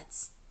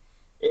nuts.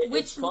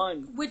 It's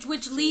fun. Which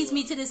leads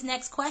me to this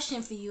next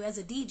question for you as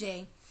a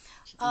DJ.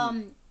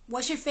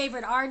 What's your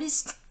favorite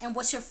artist, and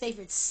what's your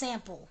favorite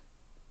sample?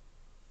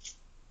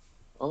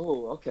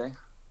 Oh, okay.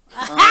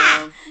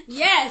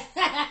 Yes.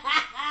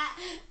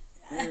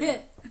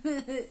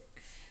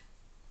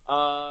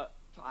 I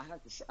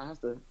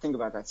have to think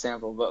about that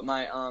sample, but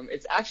my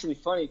it's actually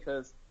funny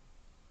because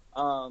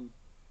I'm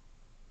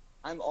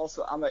an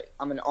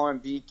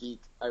R&B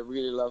geek. I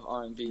really love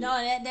R&B.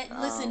 No,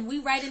 listen, we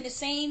right in the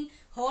same.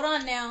 Hold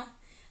on now.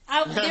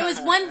 There was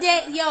one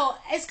day,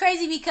 it's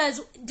crazy because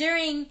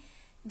during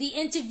the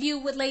interview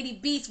with Lady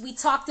Beats, we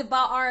talked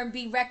about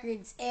R&B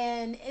records,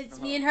 and it's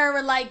me and her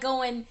were like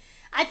going.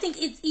 I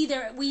think it's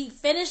either we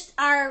finished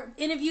our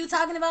interview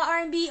talking about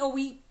R&B, or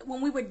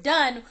when we were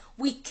done,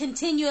 we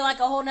continued like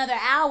a whole nother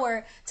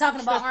hour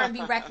talking about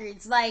R&B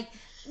records, like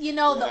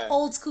the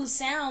old school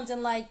sounds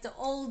and like the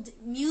old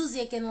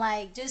music and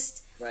like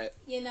just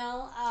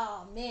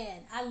oh man,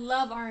 I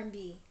love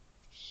R&B.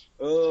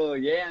 Oh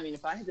yeah, I mean,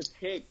 if I had to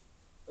pick,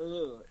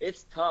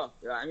 it's tough.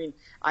 I mean,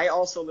 I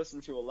also listen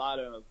to a lot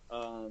of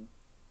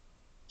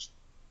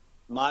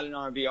modern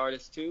R&B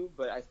artists too,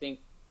 but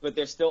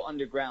they're still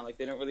underground. Like,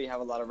 they don't really have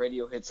a lot of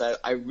radio hits.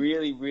 I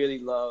really, really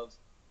love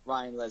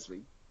Ryan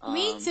Leslie.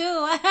 Me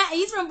too.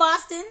 He's from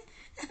Boston.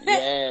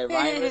 Yeah,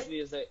 Ryan Leslie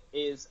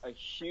is a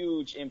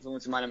huge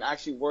influence of mine. I'm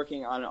actually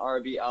working on an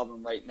R&B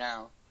album right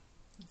now,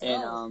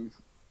 and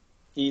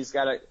he's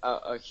got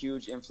a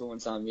huge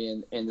influence on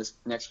me in this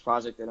next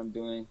project that I'm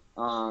doing.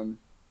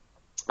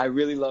 I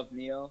really love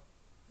Ne-Yo.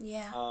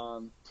 Yeah,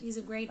 he's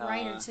a great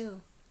writer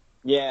too.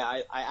 Yeah,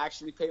 I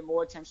actually pay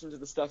more attention to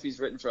the stuff he's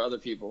written for other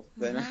people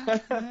than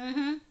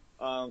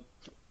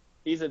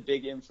he's a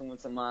big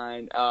influence of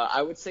mine.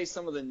 I would say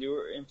some of the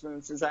newer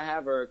influences I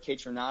have are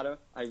Kaytranada.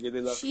 I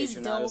really love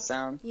Kaytranada's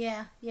sound.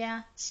 Yeah.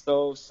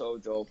 So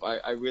dope.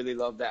 I really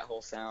love that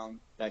whole sound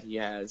that he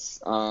has.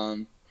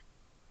 And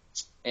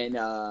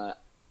I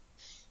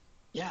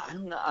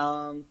don't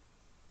know.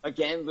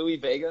 Again, Louis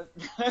Vega.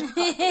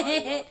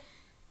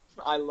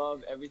 I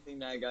love everything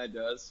that guy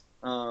does.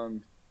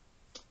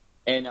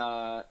 And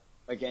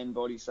again,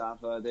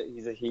 Bodhisattva, that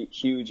he's a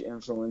huge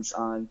influence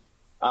on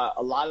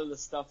a lot of the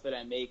stuff that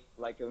I make.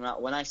 Like,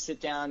 when I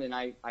sit down and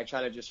I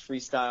try to just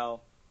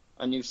freestyle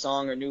a new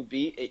song or new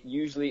beat, it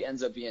usually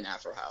ends up being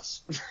Afro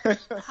House.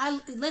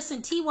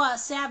 Listen, Tiwa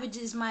Savage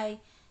is my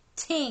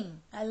ting.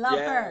 I love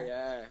her.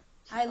 Yeah.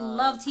 I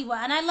love Tiwa,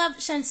 and I love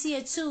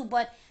Shenseea too.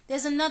 But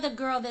there's another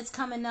girl that's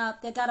coming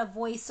up that got a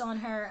voice on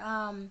her,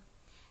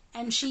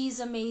 and she's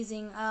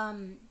amazing.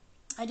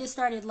 I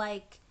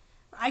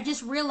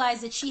just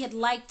realized that she had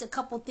liked a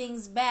couple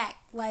things back,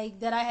 like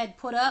that I had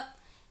put up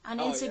on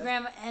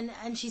Instagram,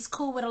 and she's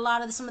cool with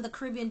some of the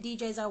Caribbean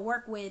DJs I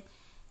work with.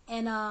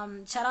 And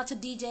shout out to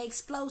DJ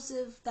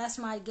Explosive, that's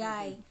my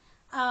guy.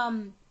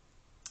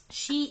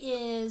 She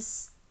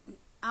is,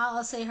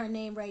 I'll say her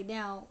name right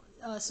now,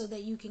 so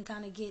that you can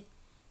kind of get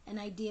an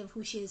idea of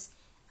who she is.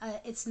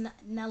 It's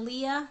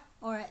Nalia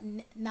or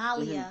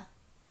Nalia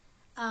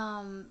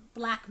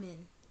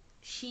Blackman.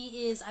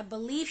 She is, I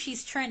believe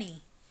she's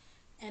Trini.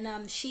 And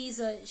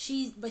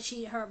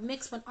her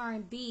mix with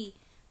R&B,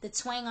 the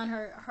twang on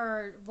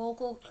her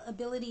vocal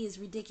ability is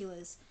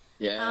ridiculous.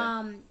 Yeah.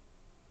 And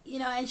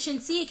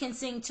Shenseea can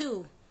sing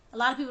too. A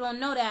lot of people don't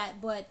know that,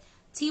 but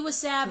Tiwa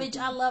Savage,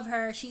 I love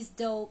her. She's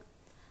dope.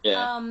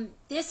 Yeah.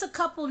 There's a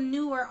couple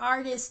newer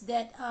artists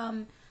that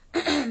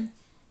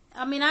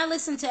I mean, I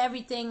listen to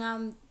everything.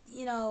 I'm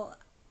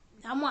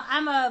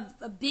a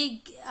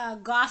big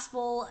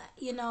gospel,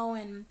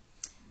 and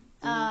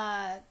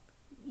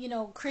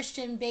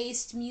Christian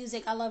based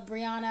music. I love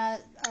Brianna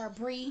or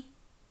Brie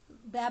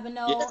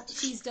Babineau. Yeah.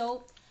 She's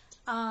dope.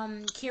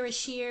 Kira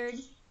Sheard.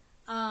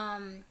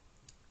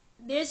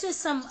 There's just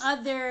some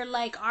other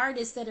like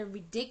artists that are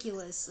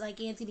ridiculous,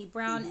 like Anthony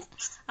Brown.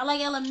 I like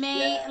Ella Mai.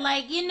 Yeah.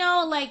 My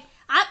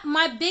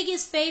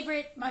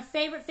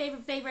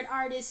favorite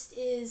artist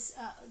is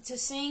to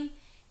sing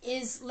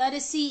is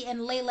Ledisi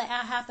and Layla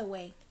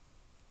Hathaway.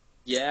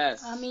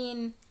 Yes. I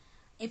mean,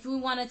 if we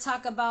want to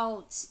talk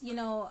about,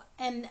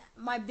 and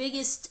my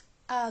biggest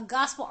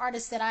gospel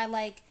artist that I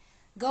like,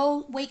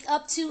 go wake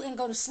up to and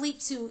go to sleep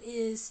to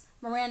is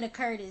Miranda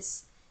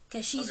Curtis,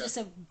 because she's just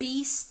a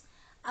beast.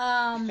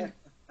 But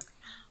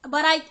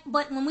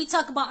when we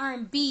talk about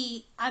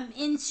R&B, I'm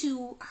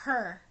into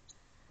her.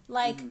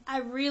 Like, I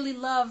really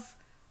love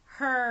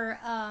her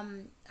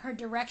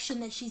direction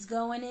that she's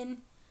going in.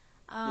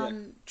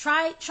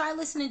 Try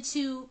listening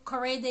to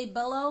Correde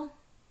Bello.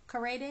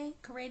 Correde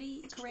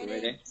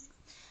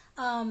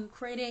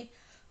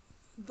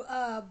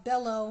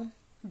Bello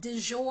De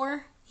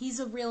Jour. He's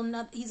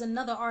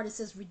another artist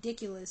that's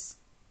ridiculous.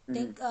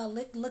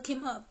 Look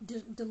him up,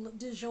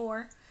 De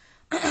Jour.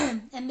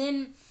 And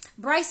then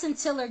Bryson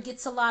Tiller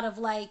gets a lot of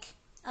like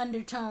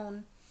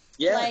undertone.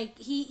 Yeah. Like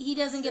he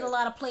doesn't get a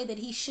lot of play that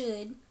he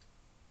should.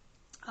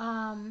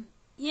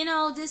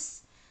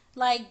 Just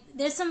like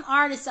there's some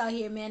artists out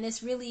here, man,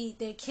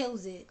 that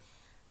kills it.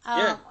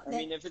 I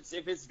mean, if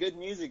it's good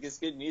music, it's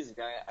good music.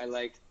 I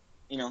like,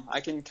 I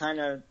can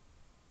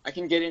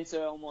get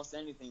into almost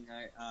anything.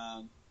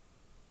 I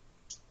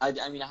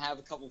mean, I have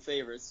a couple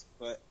favorites,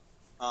 but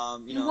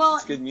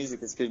it's good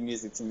music. It's good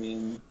music to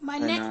me. My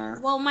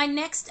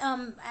next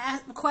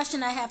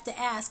question I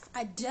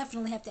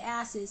definitely have to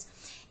ask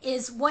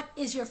is what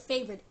is your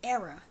favorite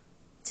era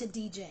to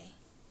DJ?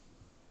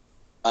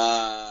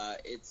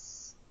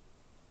 It's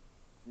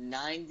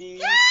 90s.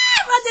 Yeah,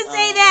 I'm about to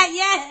say that.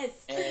 Yes.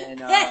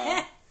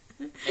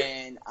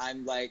 And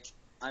I'm like,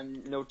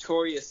 I'm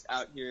notorious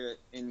out here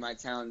in my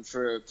town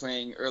for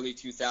playing early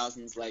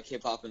 2000s like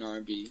hip hop and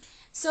R&B.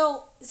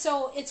 So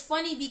it's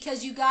funny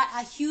because you got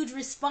a huge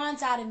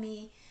response out of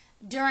me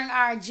during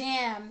our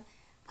jam.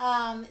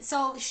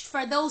 So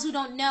for those who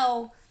don't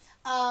know,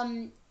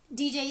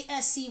 DJ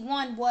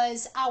SC1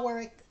 was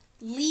our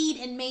lead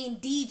and main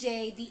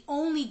DJ, the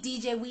only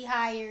DJ we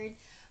hired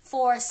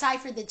for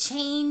Cypher the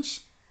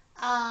Change.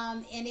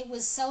 And it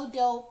was so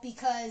dope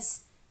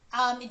because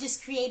it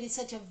just created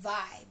such a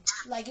vibe.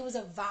 Like, it was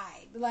a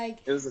vibe. Like,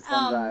 it was a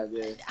fun vibe,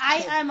 yeah.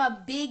 I am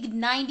a big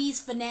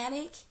 90s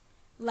fanatic.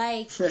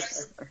 Like,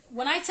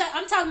 when I'm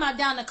talking about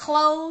down to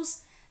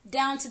clothes,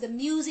 down to the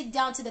music,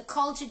 down to the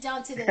culture,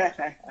 down to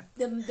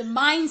the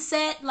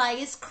mindset. Like,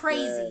 it's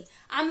crazy. Yeah.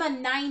 I'm a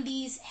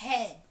 90s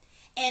head.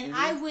 And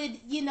I would,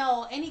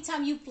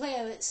 anytime you play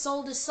a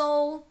Soul to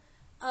Soul,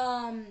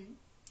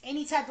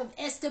 any type of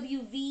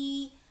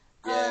SWV,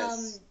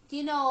 yes.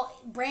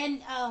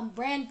 Brand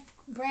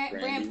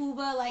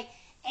Puba, like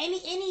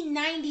any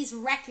 90s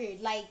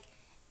record, like,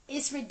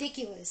 it's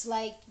ridiculous.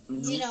 Like,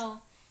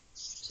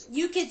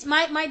 you could,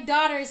 my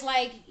daughter's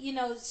like,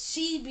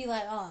 she'd be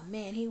like, oh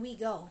man, here we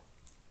go.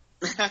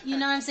 You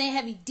know what I'm saying?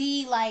 Heavy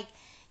D, like,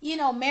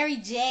 Mary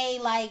J,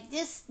 like,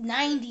 this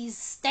 90s,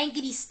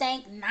 stankety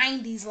stank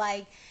 90s,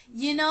 like,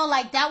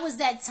 like, that was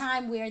that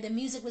time where the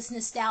music was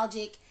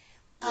nostalgic.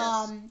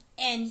 Yes.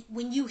 And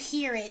when you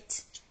hear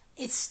it,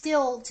 it's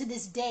still to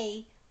this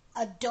day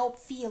a dope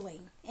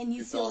feeling, and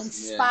you feel awesome.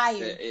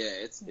 Inspired.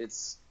 Yeah,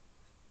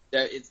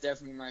 it's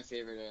definitely my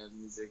favorite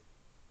music.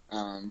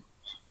 And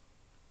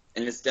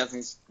it's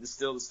definitely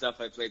still the stuff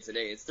I play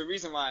today. It's the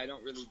reason why I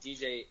don't really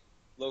DJ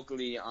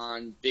locally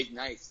on big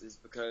nights, is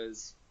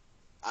because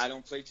I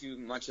don't play too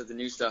much of the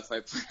new stuff.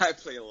 I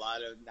play a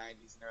lot of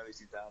 90s and early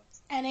 2000s.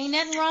 And ain't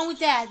nothing wrong with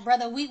that,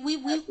 brother.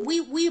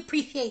 We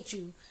appreciate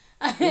you.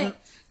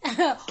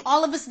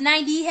 All of us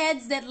 90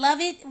 heads that love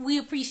it, we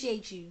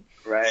appreciate you.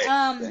 Right.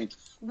 Thank you.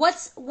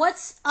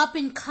 What's up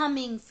and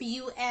coming for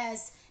you,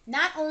 as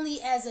not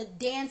only as a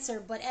dancer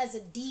but as a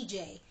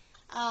DJ?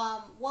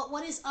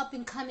 What is up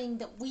and coming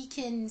that we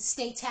can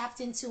stay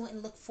tapped into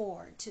and look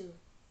forward to?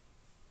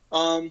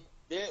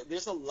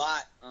 There's a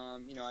lot.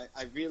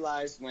 I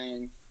realized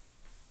when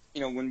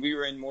we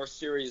were in more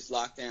serious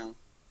lockdown,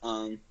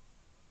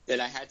 that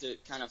I had to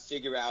kind of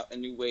figure out a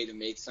new way to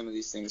make some of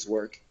these things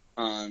work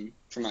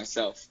for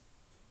myself.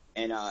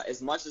 And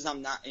as much as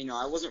I'm not,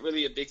 I wasn't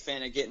really a big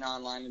fan of getting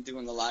online and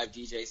doing the live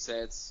DJ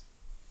sets.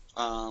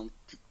 I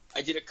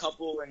did a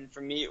couple, and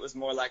for me, it was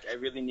more like I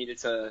really needed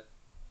to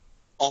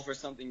offer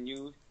something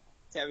new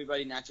to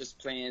everybody, not just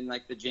playing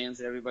like the jams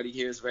that everybody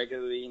hears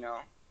regularly.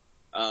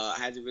 I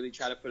had to really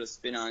try to put a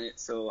spin on it,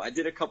 so I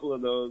did a couple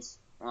of those.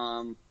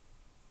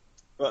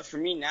 But for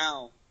me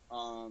now,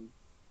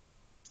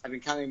 I've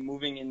been kind of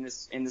moving in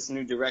this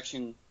new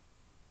direction.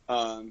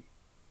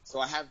 So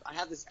I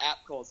have this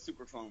app called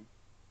Superphone,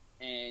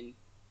 and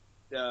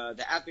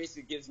the app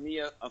basically gives me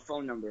a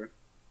phone number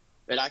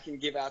that I can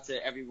give out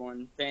to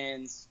everyone,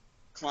 fans,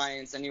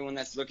 clients, anyone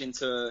that's looking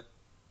to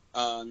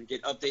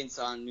get updates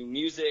on new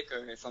music,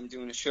 or if I'm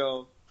doing a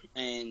show,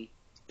 and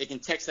they can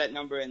text that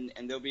number and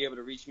they'll be able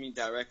to reach me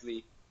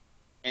directly.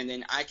 And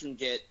then I can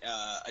get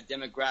a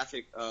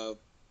demographic of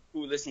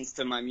who listens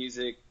to my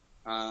music,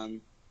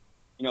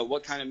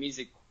 what kind of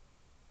music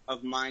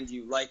of mine do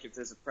you like, if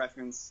there's a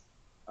preference.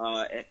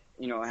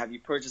 Have you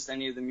purchased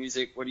any of the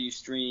music? What do you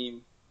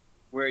stream?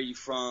 Where are you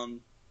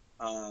from?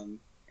 And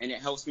it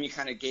helps me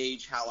kind of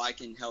gauge how I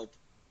can help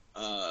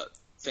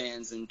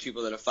fans and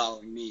people that are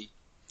following me.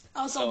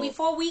 Oh, so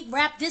before we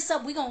wrap this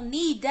up, we're going to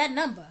need that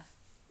number.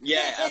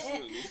 Yeah,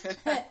 absolutely.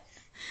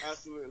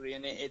 Absolutely.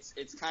 And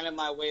it's kind of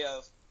my way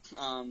of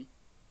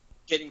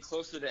getting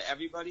closer to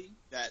everybody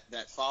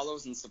that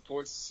follows and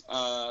supports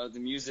the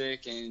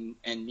music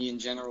and me in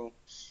general.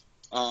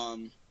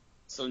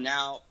 So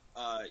now,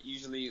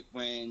 usually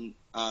when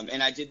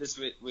and I did this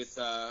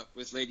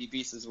with Lady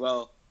Beast as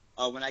well.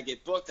 When I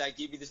get booked, I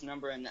give you this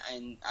number, and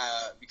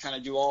we kind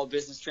of do all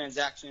business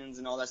transactions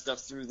and all that stuff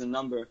through the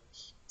number.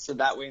 So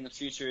that way in the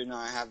future,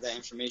 I have that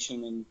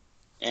information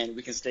and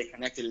we can stay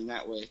connected in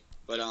that way.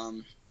 But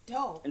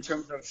dope. In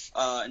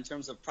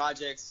terms of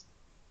projects,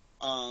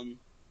 I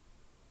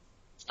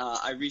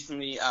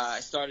recently I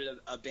started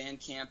a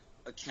Bandcamp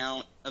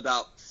account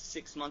about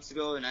 6 months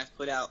ago, and I've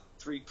put out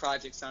 3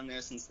 projects on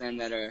there since then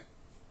that are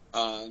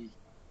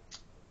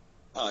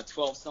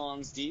 12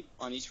 songs deep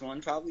on each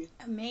one, probably.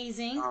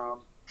 Amazing.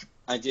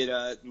 I did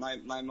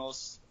my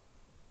most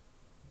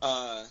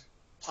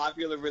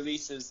popular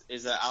release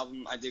is an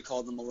album I did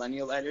called The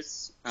Millennial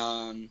Edits,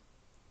 and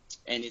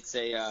it's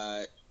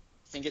I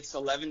think it's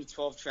 11 to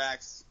 12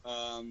 tracks,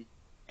 and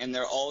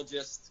they're all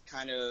just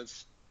kind of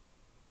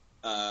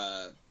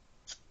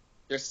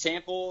they're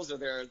samples, or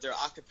they're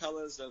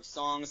acapellas of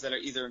songs that are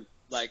either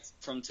like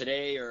from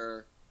today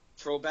or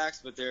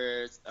throwbacks, but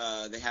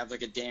they have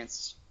like a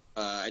dance.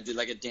 I did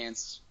like a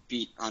dance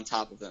beat on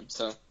top of them.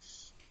 So.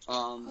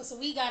 So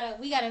we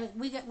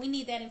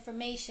need that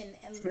information,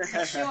 and for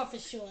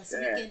sure. So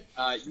we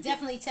can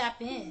definitely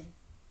tap in.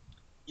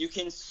 you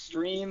can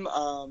stream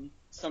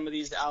some of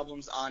these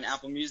albums on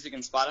Apple Music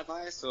and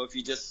Spotify. So if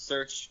you just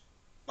search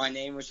my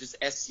name, which is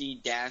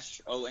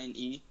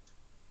SC-ONE,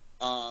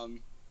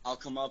 I'll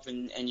come up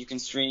and you can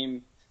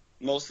stream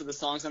most of the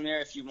songs on there.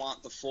 If you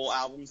want the full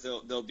albums,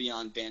 they'll be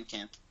on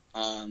Bandcamp.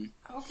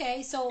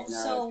 Okay,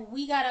 so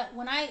we gotta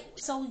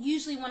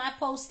usually when I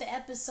post the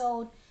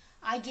episode,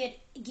 I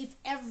give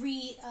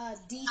every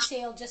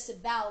detail just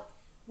about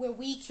where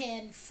we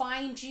can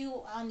find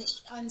you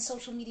on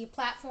social media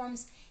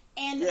platforms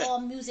and all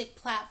music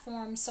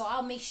platforms. So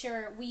I'll make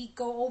sure we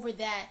go over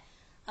that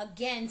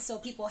again so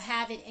people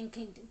have it and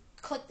can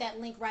click that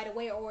link right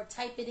away or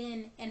type it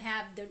in and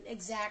have the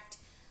exact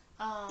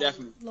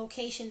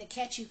location to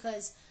catch you,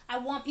 because I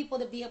want people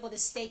to be able to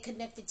stay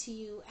connected to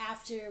you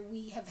after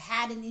we have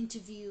had an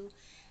interview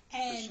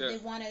and they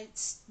want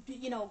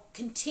to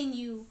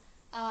continue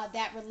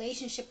that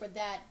relationship or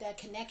that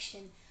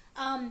connection.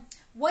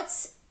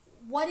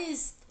 What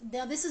is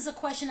now, this is a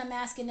question I'm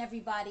asking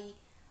everybody.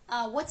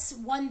 What's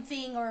one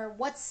thing, or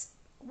what's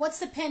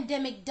the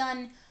pandemic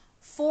done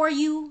for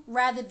you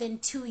rather than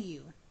to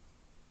you?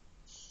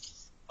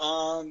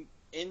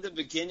 In the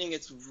beginning,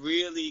 it's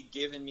really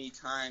given me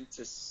time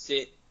to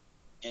sit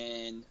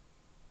and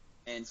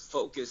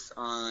focus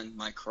on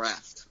my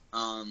craft.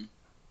 I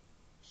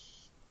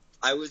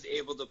was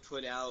able to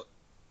put out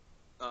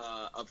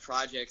a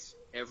project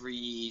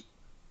every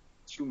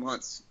 2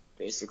 months,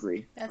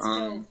 basically. That's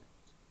dope.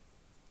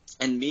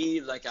 And me,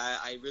 like,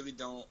 I really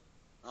don't.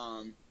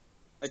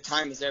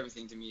 Time is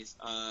everything to me.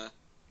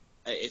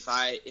 If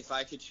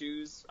I could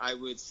choose, I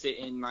would sit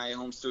in my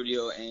home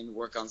studio and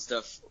work on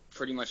stuff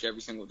pretty much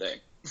every single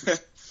day.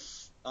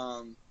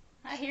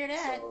 I hear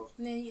that. So.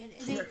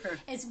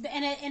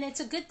 It's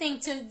a good thing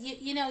to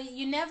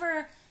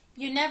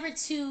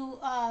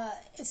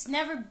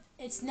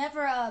it's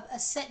never a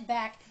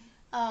setback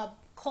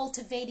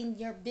cultivating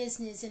your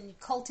business and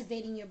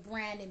cultivating your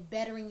brand and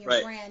bettering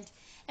your brand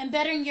and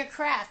bettering your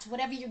craft,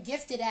 whatever you're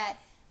gifted at.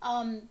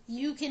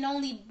 You can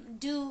only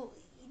do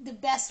the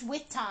best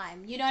with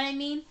time. You know what I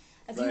mean?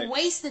 If you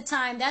waste the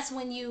time, that's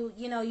when you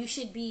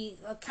should be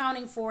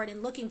accounting for it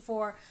and looking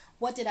for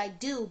what did I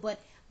do. But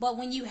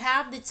when you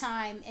have the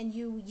time and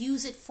you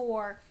use it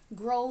for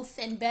growth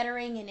and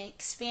bettering and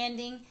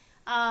expanding,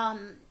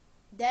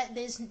 that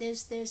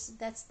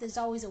there's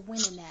always a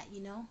win in that,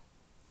 you know?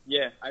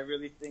 Yeah, I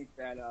really think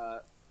that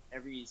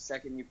every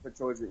second you put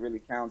towards it really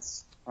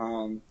counts.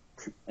 And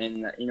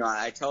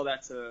I tell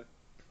that to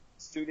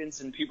students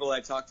and people I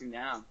talk to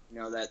now,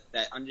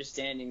 that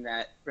understanding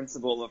that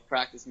principle of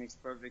practice makes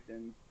perfect,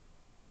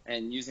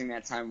 and using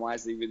that time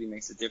wisely really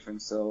makes a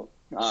difference. So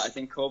I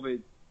think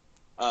COVID,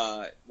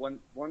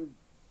 one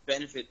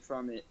benefit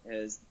from it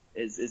is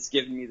it's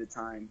given me the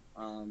time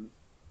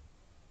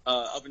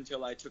up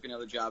until I took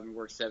another job and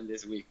worked 7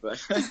 days a week.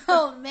 But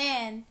oh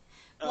man,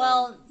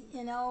 well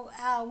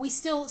we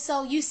still,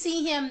 so you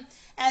see him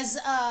as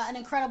an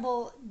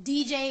incredible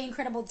DJ,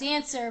 incredible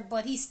dancer,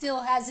 but he still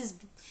has his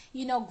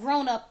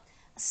grown up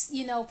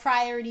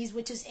priorities,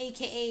 which is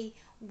AKA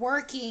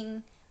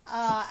working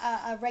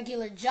a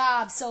regular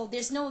job. So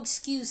there's no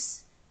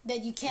excuse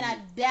that you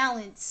cannot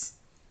balance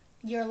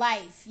your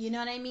life. You know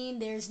what I mean?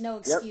 There's no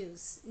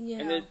excuse.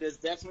 And there's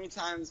definitely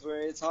times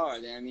where it's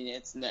hard. I mean,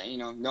 it's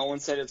no one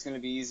said it's going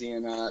to be easy,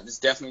 and there's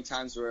definitely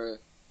times where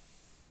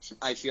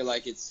I feel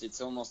like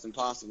it's almost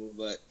impossible.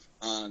 But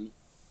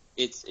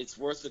it's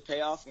worth the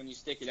payoff when you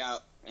stick it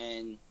out,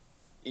 and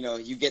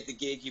you get the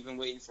gig you've been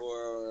waiting for,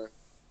 or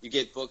you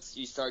get booked,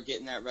 you start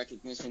getting that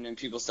recognition, and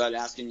people start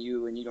asking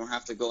you, and you don't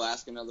have to go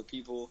asking other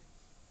people.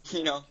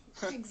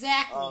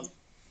 Exactly.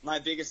 My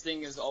biggest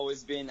thing has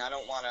always been I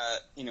don't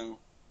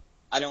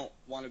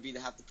want to be the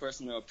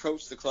person to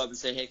approach the club and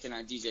say, hey, can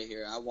I DJ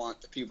here? I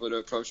want the people to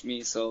approach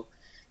me. So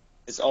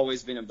it's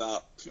always been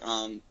about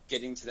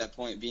getting to that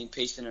point, being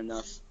patient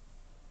enough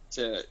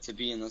to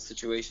be in those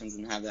situations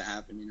and have that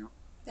happen.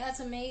 That's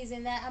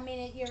amazing.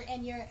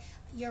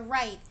 You're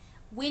right.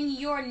 When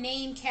your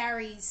name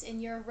carries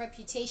and your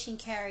reputation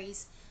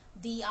carries,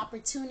 the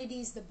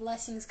opportunities, the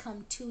blessings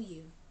come to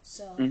you.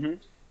 So.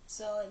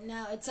 So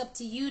now it's up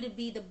to you to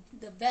be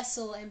the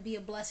vessel and be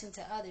a blessing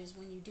to others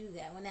when you do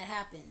that, when that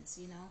happens,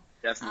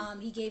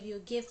 Definitely. He gave you a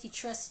gift. He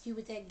trusted you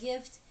with that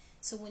gift.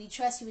 So when he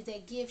trusts you with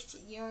that gift,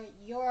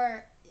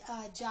 your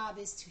job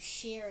is to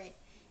share it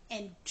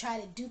and try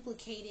to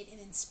duplicate it and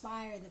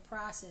inspire in the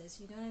process.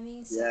 You know what I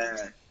mean?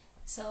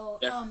 So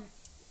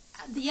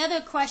the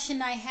other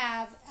question I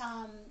have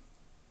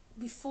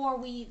before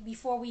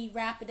we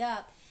wrap it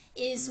up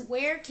is,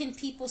 where can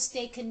people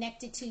stay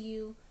connected to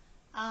you?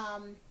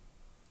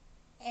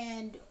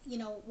 And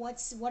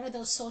what are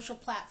those social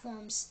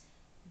platforms,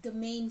 the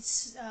main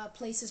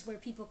places where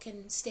people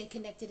can stay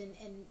connected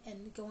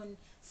and go and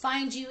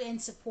find you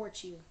and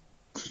support you?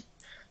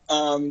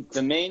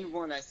 The main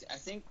one, I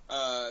think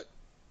my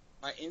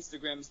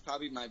Instagram is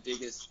probably my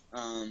biggest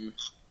and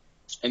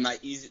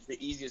the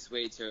easiest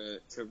way to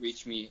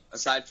reach me,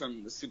 aside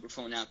from the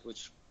Superphone app,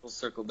 which we'll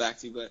circle back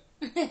to. But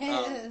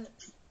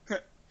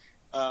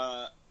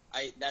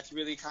that's that's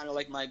really kind of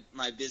like my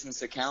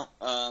business account.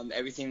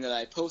 Everything that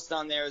I post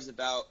on there is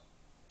about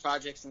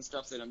projects and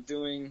stuff that I'm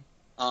doing.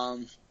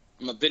 I'm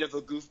a bit of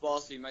a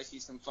goofball, so you might see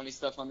some funny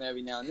stuff on there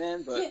every now and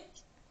then, but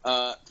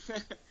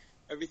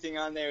everything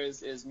on there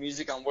is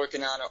music I'm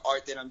working on, or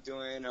art that I'm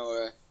doing,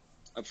 or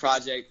a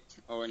project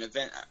or an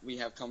event we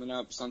have coming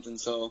up or something.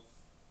 So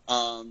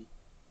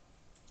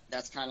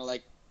that's kind of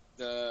like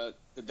the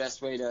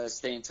best way to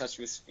stay in touch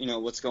with, you know,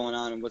 what's going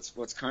on and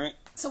what's current.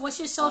 So what's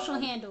your social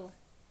handle?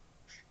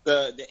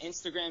 The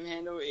Instagram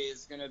handle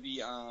is gonna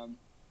be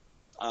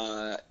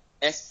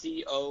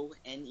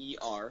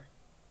SCONER.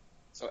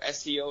 So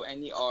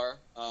SCONER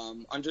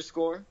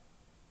underscore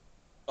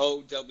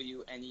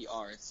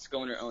OWNER. It's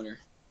Sconer Owner.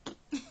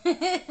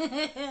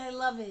 I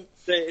love it.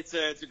 It's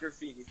a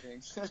graffiti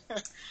thing.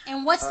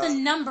 And what's the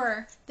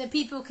number that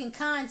people can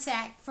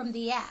contact from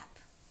the app?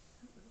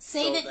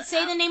 Say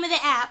the name of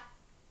the app.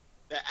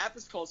 The app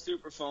is called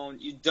Superphone.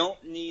 You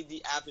don't need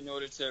the app in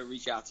order to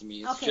reach out to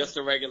me. It's just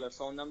a regular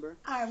phone number.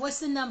 All right,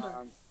 what's the number?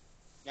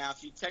 Now,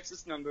 if you text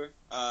this number,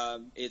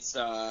 it's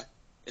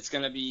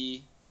gonna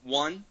be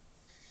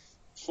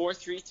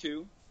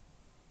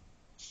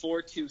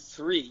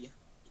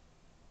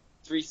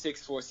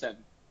 1-432-423-3647.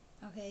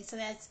 Okay, so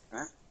that's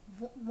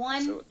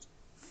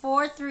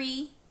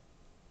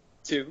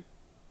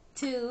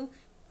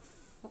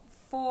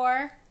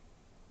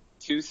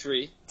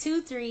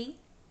 1-432-423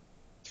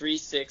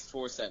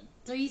 3647.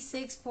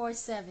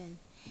 3647.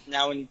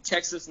 Now, when you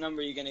text this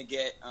number, you're gonna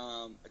get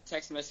a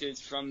text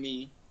message from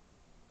me,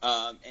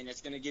 and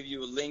it's gonna give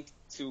you a link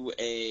to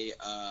an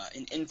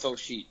info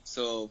sheet.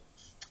 So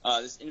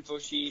this info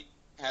sheet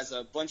has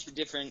a bunch of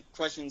different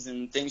questions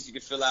and things you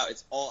can fill out.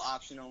 It's all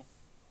optional,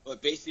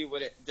 but basically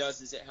what it does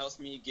is it helps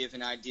me give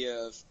an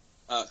idea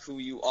of who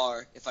you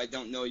are if I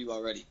don't know you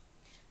already.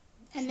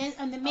 And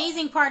the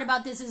amazing part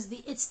about this is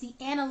it's the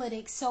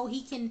analytics, so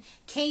he can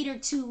cater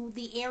to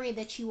the area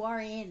that you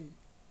are in.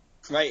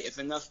 Right. If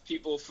enough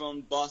people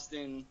from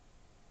Boston,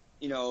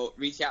 you know,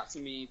 reach out to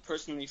me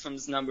personally from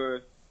this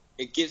number,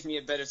 it gives me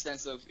a better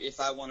sense of if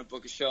I want to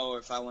book a show or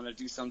if I want to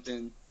do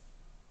something.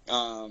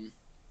 I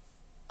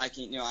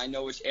can, you know, I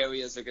know which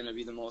areas are going to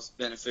be the most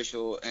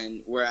beneficial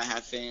and where I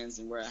have fans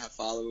and where I have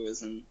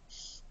followers. And,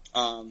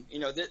 you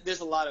know,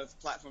 there's a lot of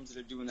platforms that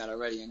are doing that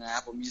already. And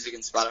Apple Music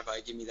and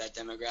Spotify give me that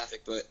demographic.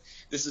 But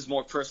this is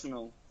more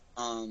personal.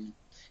 And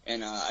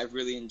I've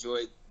really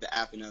enjoyed the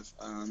app, and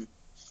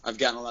I've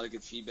gotten a lot of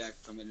good feedback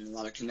from it and a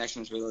lot of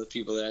connections with other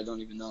people that I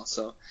don't even know.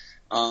 So,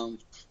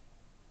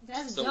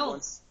 that's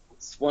dope.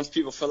 Once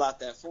people fill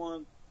out that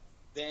form,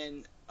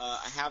 then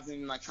I have them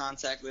in my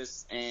contact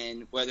list,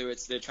 and whether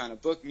it's they're trying to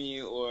book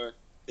me or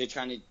they're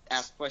trying to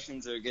ask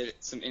questions or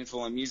get some info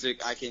on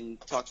music, I can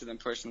talk to them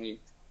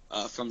personally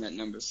from that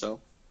number. So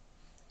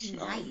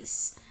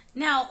nice.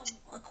 Now,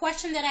 a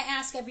question that I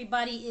ask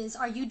everybody is: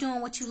 are you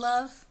doing what you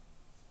love?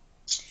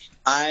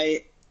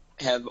 I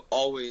have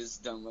always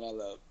done what I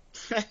love.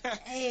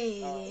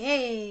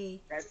 Hey.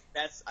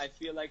 That's. I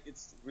feel like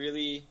it's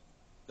really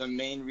the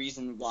main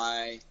reason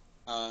why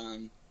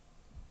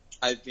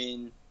I've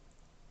been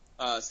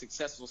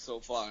successful so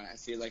far. I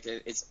feel like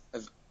it's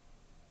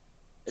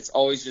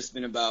always just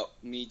been about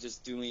me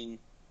just doing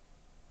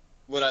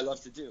what I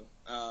love to do.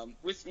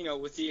 With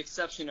the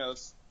exception of,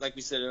 like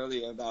we said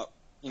earlier, about,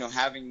 you know,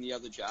 having the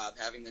other job,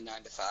 having the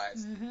 9 to 5.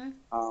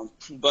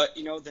 Mm-hmm. But,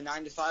 you know, the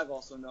 9 to 5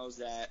 also knows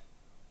that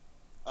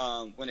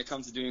when it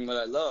comes to doing what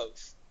I love,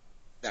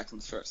 that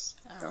comes first.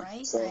 All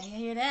right, so. I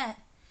hear that.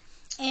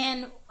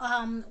 And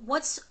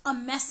what's a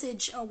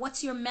message, or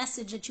what's your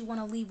message that you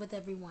want to leave with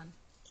everyone?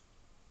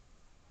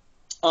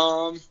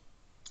 I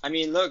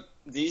mean, look,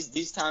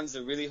 these times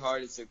are really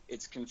hard.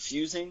 It's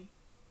confusing,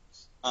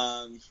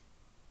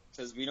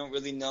 because we don't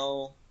really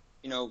know,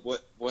 you know,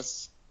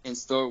 what's in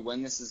store,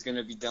 when this is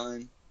gonna be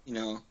done. You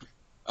know,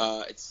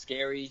 it's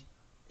scary,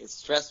 it's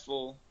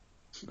stressful,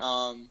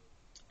 and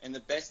the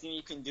best thing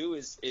you can do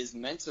is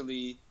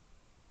mentally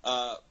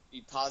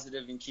be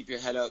positive and keep your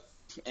head up.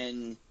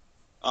 And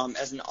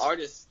as an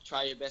artist,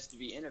 try your best to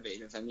be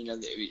innovative. I mean,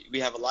 we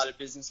have a lot of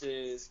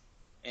businesses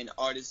and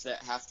artists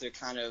that have to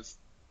kind of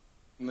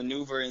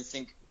maneuver and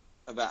think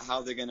about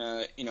how they're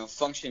gonna, you know,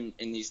 function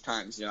in these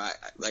times. You know, I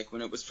like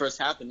when it was first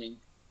happening,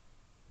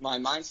 my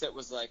mindset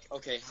was like,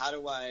 okay, how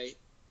do I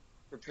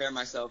prepare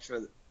myself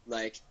for,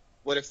 like,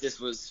 what if this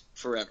was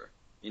forever?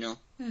 You know,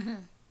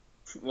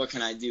 what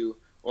can I do?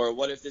 Or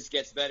what if this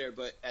gets better,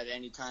 but at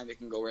any time it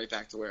can go right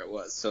back to where it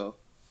was? So,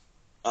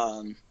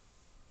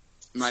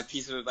 my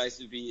piece of advice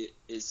would be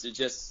is to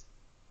just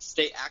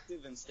stay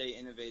active and stay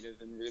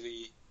innovative, and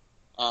really,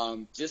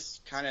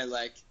 just kind of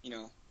like, you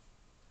know,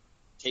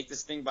 take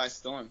this thing by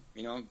storm.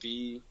 You know,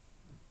 be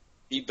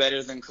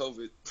better than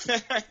COVID.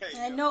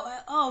 I know.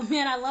 Oh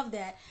man, I love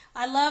that.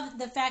 I love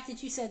the fact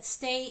that you said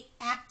stay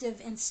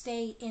active and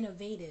stay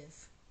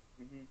innovative.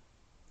 Mm-hmm.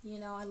 You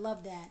know, I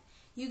love that.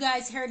 You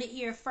guys heard it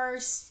here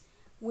first.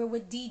 We're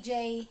with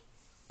DJ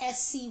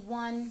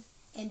SC1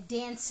 and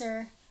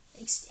dancer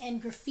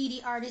and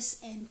graffiti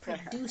artist and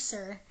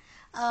producer,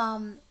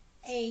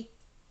 a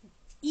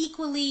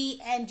equally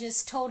and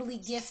just totally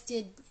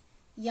gifted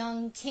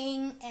young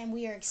king, and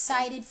we are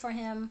excited for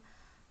him.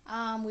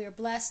 We are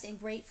blessed and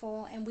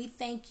grateful, and we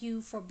thank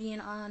you for being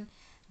on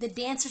the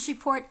Dancers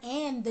Report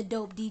and the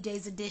Dope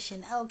DJs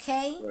edition.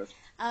 Okay,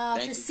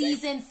 for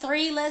season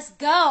 3, let's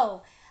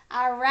go.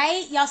 All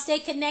right, y'all stay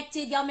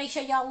connected. Y'all make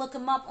sure y'all look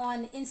him up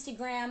on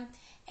Instagram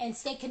and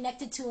stay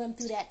connected to him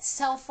through that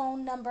cell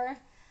phone number.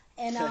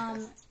 And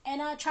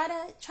try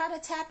to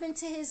tap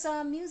into his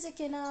music,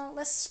 and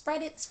let's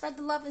spread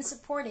the love and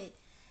support it.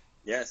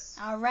 Yes.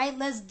 All right,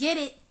 let's get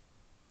it.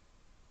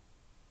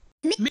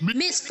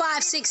 Miss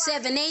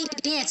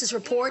 5678 Dancers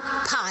Report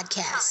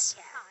podcast.